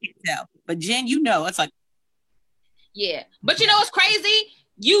it, you can't tell. But gin, you know, it's like, yeah. But you know what's crazy?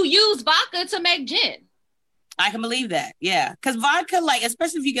 You use vodka to make gin. I can believe that. Yeah, because vodka, like,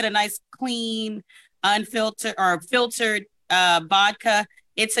 especially if you get a nice, clean, unfiltered or filtered vodka,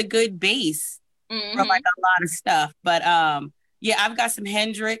 it's a good base for like a lot of stuff. But yeah, I've got some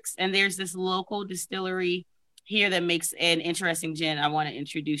Hendrix, and there's this local distillery here that makes an interesting gin I want to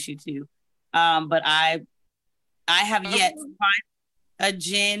introduce you to. But I have yet to find a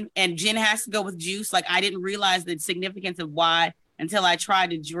gin, and gin has to go with juice. Like, I didn't realize the significance of why until I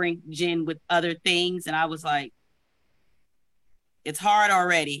tried to drink gin with other things. And I was like, it's hard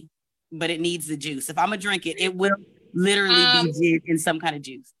already, but it needs the juice. If I'm going to drink it, it will literally be gin in some kind of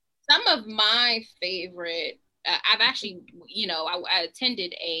juice. Some of my favorite, I've actually, I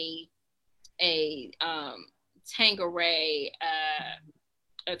attended a Tanqueray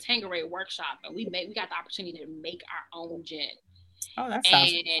workshop, and we got the opportunity to make our own gin. Oh, that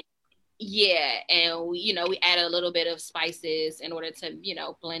sounds good. Yeah, and we added a little bit of spices in order to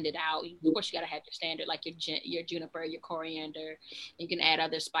blend it out. Of course, you got to have your standard, like your juniper, your coriander. You can add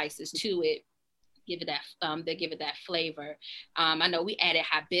other spices to it, give it that flavor. I know we added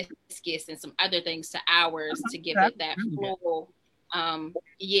hibiscus and some other things to ours to give it that floral. I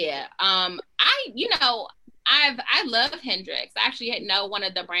love Hendrix. I actually know one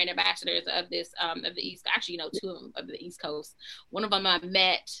of the brand ambassadors of this of the East. Actually, two of them of the East Coast. One of them I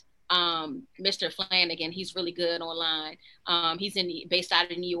met, Mr. Flanagan. He's really good online. He's based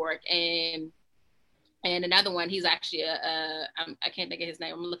out of New York, and another one, he's actually I can't think of his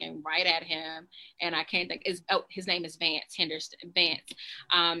name. I'm looking right at him, and I can't think. His name is Vance Henderson. Vance,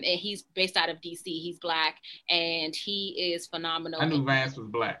 and he's based out of DC. He's Black, and he is phenomenal. I knew Vance was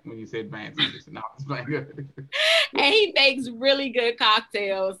Black when you said Vance Henderson. No, it's Black. And he makes really good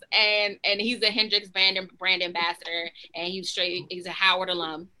cocktails, and he's a Hendrix brand ambassador, and he's a Howard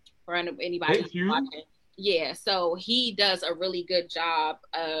alum for anybody who's watching. Yeah, so he does a really good job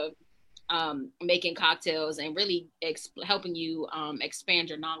of making cocktails and really helping you expand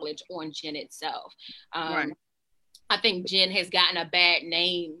your knowledge on gin itself. Right. I think gin has gotten a bad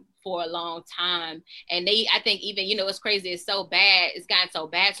name for a long time, and I think even it's crazy. It's gotten so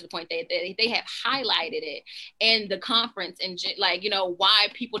bad to the point that they have highlighted it in the conference, and why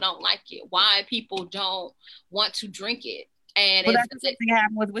people don't like it, why people don't want to drink it. And that's the same thing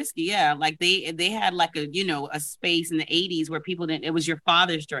happened with whiskey. Yeah, like they had like a space in the 80s where people didn't. It was your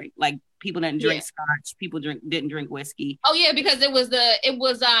father's drink. Like people didn't drink scotch. People didn't drink whiskey. Oh yeah, because it was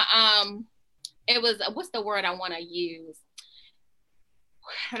what's the word I want to use?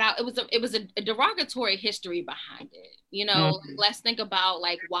 It was a derogatory history behind it. Mm-hmm. Let's think about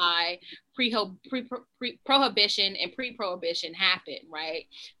like why prohibition and pre-prohibition happened, right?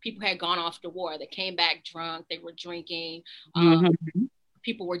 People had gone off to war. They came back drunk. They were drinking. Mm-hmm.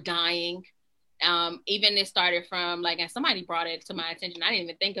 People were dying. Even it started from and somebody brought it to my attention. I didn't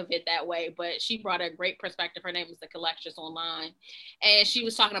even think of it that way, but she brought a great perspective. Her name was the Collectress Online, and she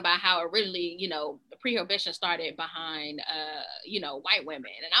was talking about how originally, the prohibition started behind, white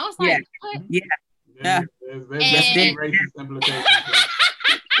women, and I was like, what? Yeah. That's racist implications.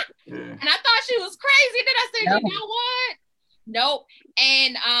 Yeah. And I thought she was crazy. Then I said, you know what? Nope.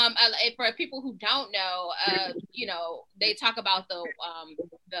 And for people who don't know, they talk about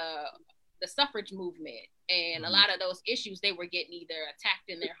the suffrage movement, and a lot of those issues, they were getting either attacked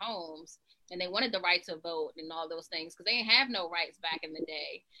in their homes, and they wanted the right to vote and all those things because they didn't have no rights back in the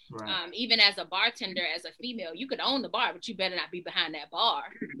day. Right. Even as a bartender, as a female, you could own the bar, but you better not be behind that bar.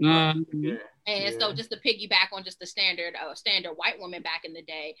 So just to piggyback on just the standard white woman back in the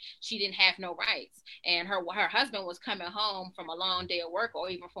day, she didn't have no rights, and her husband was coming home from a long day of work or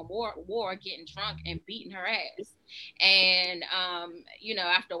even from war getting drunk and beating her ass. And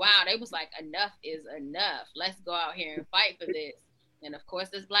after a while they was like, enough is enough, let's go out here and fight for this. And of course,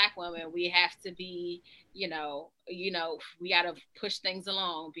 as Black women, we have to be, we got to push things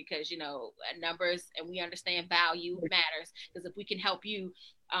along because, numbers, and we understand value matters. Because if we can help you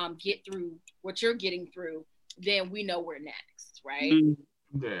get through what you're getting through, then we know we're next, right?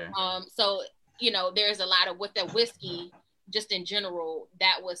 Yeah. So, there's a lot of with the whiskey, just in general,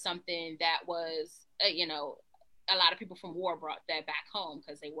 that was something that was, a lot of people from war brought that back home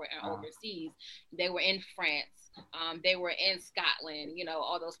because they were overseas. They were in France. They were in Scotland,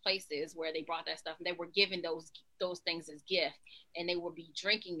 all those places where they brought that stuff, and they were given those things as gifts, and they would be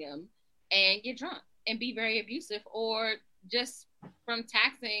drinking them and get drunk and be very abusive, or just from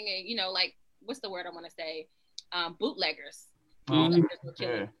taxing and what's the word I want to say? Bootleggers. Bootleggers were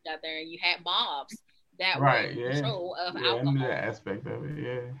killing each other, and you had mobs that were in control of alcohol. I knew that aspect of it.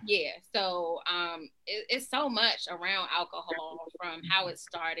 Yeah. So it's so much around alcohol, from how it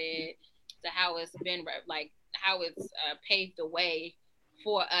started to how it's been how it's paved the way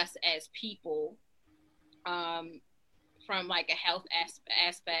for us as people, from a health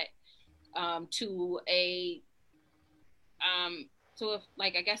aspect to a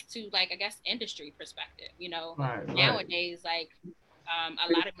industry perspective. Nowadays, a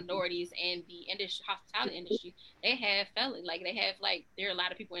lot of minorities in the hospitality industry, they have there are a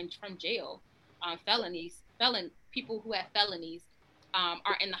lot of people from jail, people who have felonies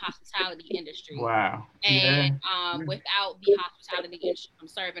are in the hospitality industry. Wow. And without the hospitality industry from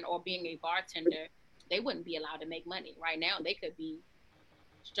serving or being a bartender, they wouldn't be allowed to make money. Right now, they could be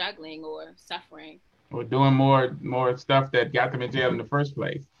struggling or suffering. Or doing more stuff that got them in jail in the first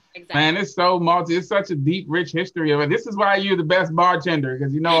place. Exactly. Man, it's so it's such a deep, rich history of it. This is why you're the best bartender,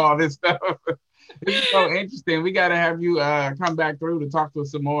 because you know all this stuff. This is so interesting. We got to have you come back through to talk to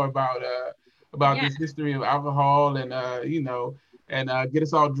us some more about this history of alcohol and get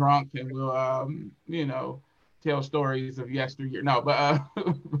us all drunk, and we'll tell stories of yesteryear. No,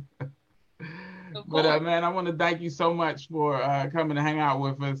 but man, I want to thank you so much for coming to hang out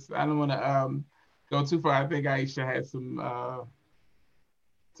with us. I don't want to go too far. I think Aisha had some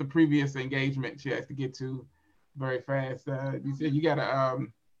previous engagement she has to get to very fast. You said you gotta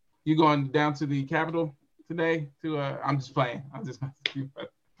you going down to the Capitol today to I'm just playing. I'm just I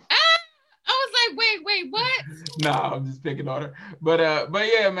was like, wait, what? No, I'm just picking on her. But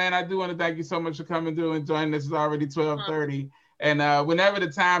yeah, man, I do want to thank you so much for coming through and joining us. It's already 12:30. And whenever the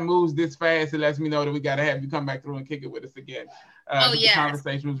time moves this fast, it lets me know that we got to have you come back through and kick it with us again. The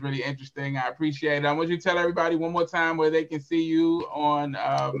conversation was really interesting. I appreciate it. I want you to tell everybody one more time where they can see you on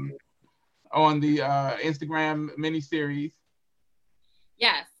the Instagram mini-series.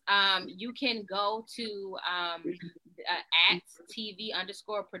 Yes. You can go to at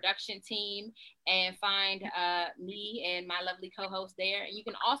TV_production team and find me and my lovely co-host there. And you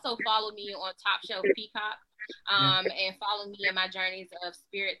can also follow me on Top Shelf Peacock. And follow me in my journeys of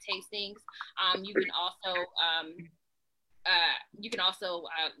spirit tastings. You can also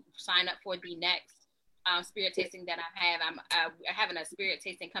sign up for the next spirit tasting that I have. I'm having a spirit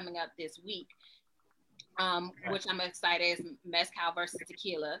tasting coming up this week, which I'm excited is mezcal versus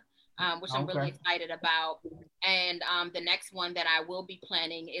tequila, which I'm really excited about. And the next one that I will be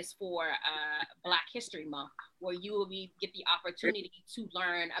planning is for Black History Month, where you will get the opportunity to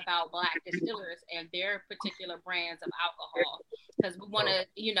learn about Black distillers and their particular brands of alcohol. Because we want to,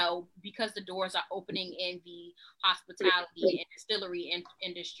 because the doors are opening in the hospitality and distillery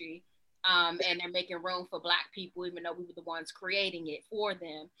industry, and they're making room for Black people, even though we were the ones creating it for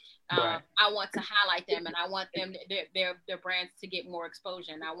them. I want to highlight them, and I want them, their brands to get more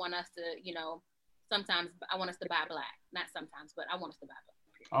exposure. And I want us to, sometimes I want us to buy Black. Not sometimes, but I want us to buy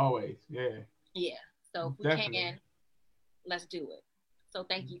Black. Always, yeah. Yeah. So if we can, let's do it. So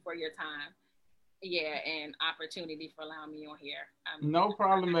thank you for your time. Yeah, and opportunity for allowing me on here. No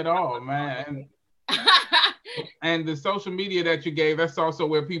problem at all, man. And the social media that you gave, that's also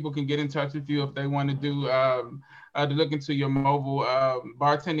where people can get in touch with you if they want to do to look into your mobile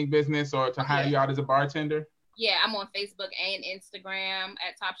bartending business or to hire you out as a bartender. Yeah, I'm on Facebook and Instagram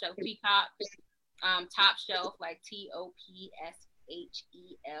at Top Shelf Peacock. Top Shelf, like TOPSHELF,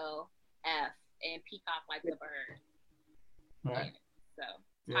 and Peacock like the bird. Right. So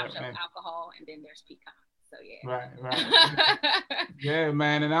Top Shelf alcohol, and then there's Peacock. So yeah. Right. Yeah,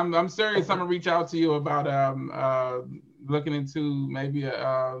 man. And I'm serious. I'm gonna reach out to you about looking into maybe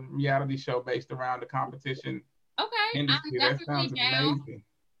a reality show based around the competition. Okay. Industry. I'm That sounds amazing.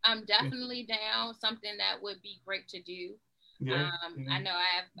 I'm definitely down. Something that would be great to do. Yeah. I know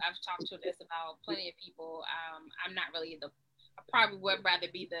I've talked to this about plenty of people. I'm not really I probably would rather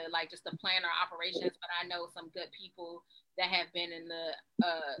be just the planner operations, but I know some good people that have been in the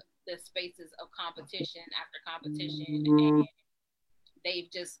spaces of competition after competition, and they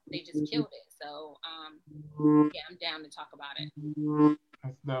just killed it. So yeah, I'm down to talk about it.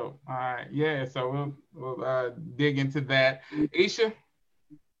 That's dope. All right, yeah. So we'll dig into that. Isha?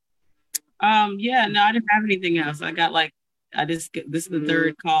 Yeah, no, I didn't have anything else. I got this is the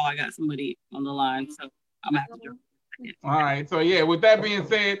third call. I got somebody on the line, so I'm gonna have to do it. All right. So yeah, with that being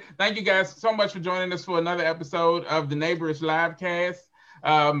said, thank you guys so much for joining us for another episode of the Neighborish Livecast.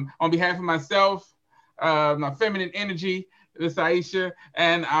 On behalf of myself, my feminine energy, this Aisha,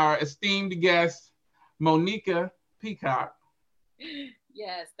 and our esteemed guest, Monniquer Peacock.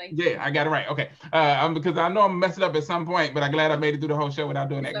 Yes, thank you. Yeah, I got it right. Okay. Because I know I'm gonna mess it up at some point, but I'm glad I made it through the whole show without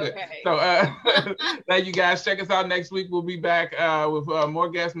doing that good. So thank you guys. Check us out next week. We'll be back with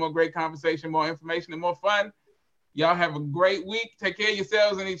more guests, more great conversation, more information, and more fun. Y'all have a great week. Take care of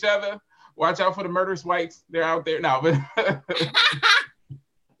yourselves and each other. Watch out for the murderous whites. They're out there. No, but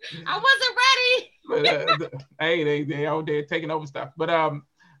I wasn't ready. Hey, they out there taking over stuff. But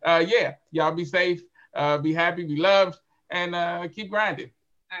yeah, y'all be safe, be happy, be loved, and keep grinding.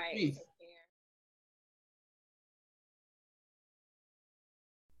 All right. Peace.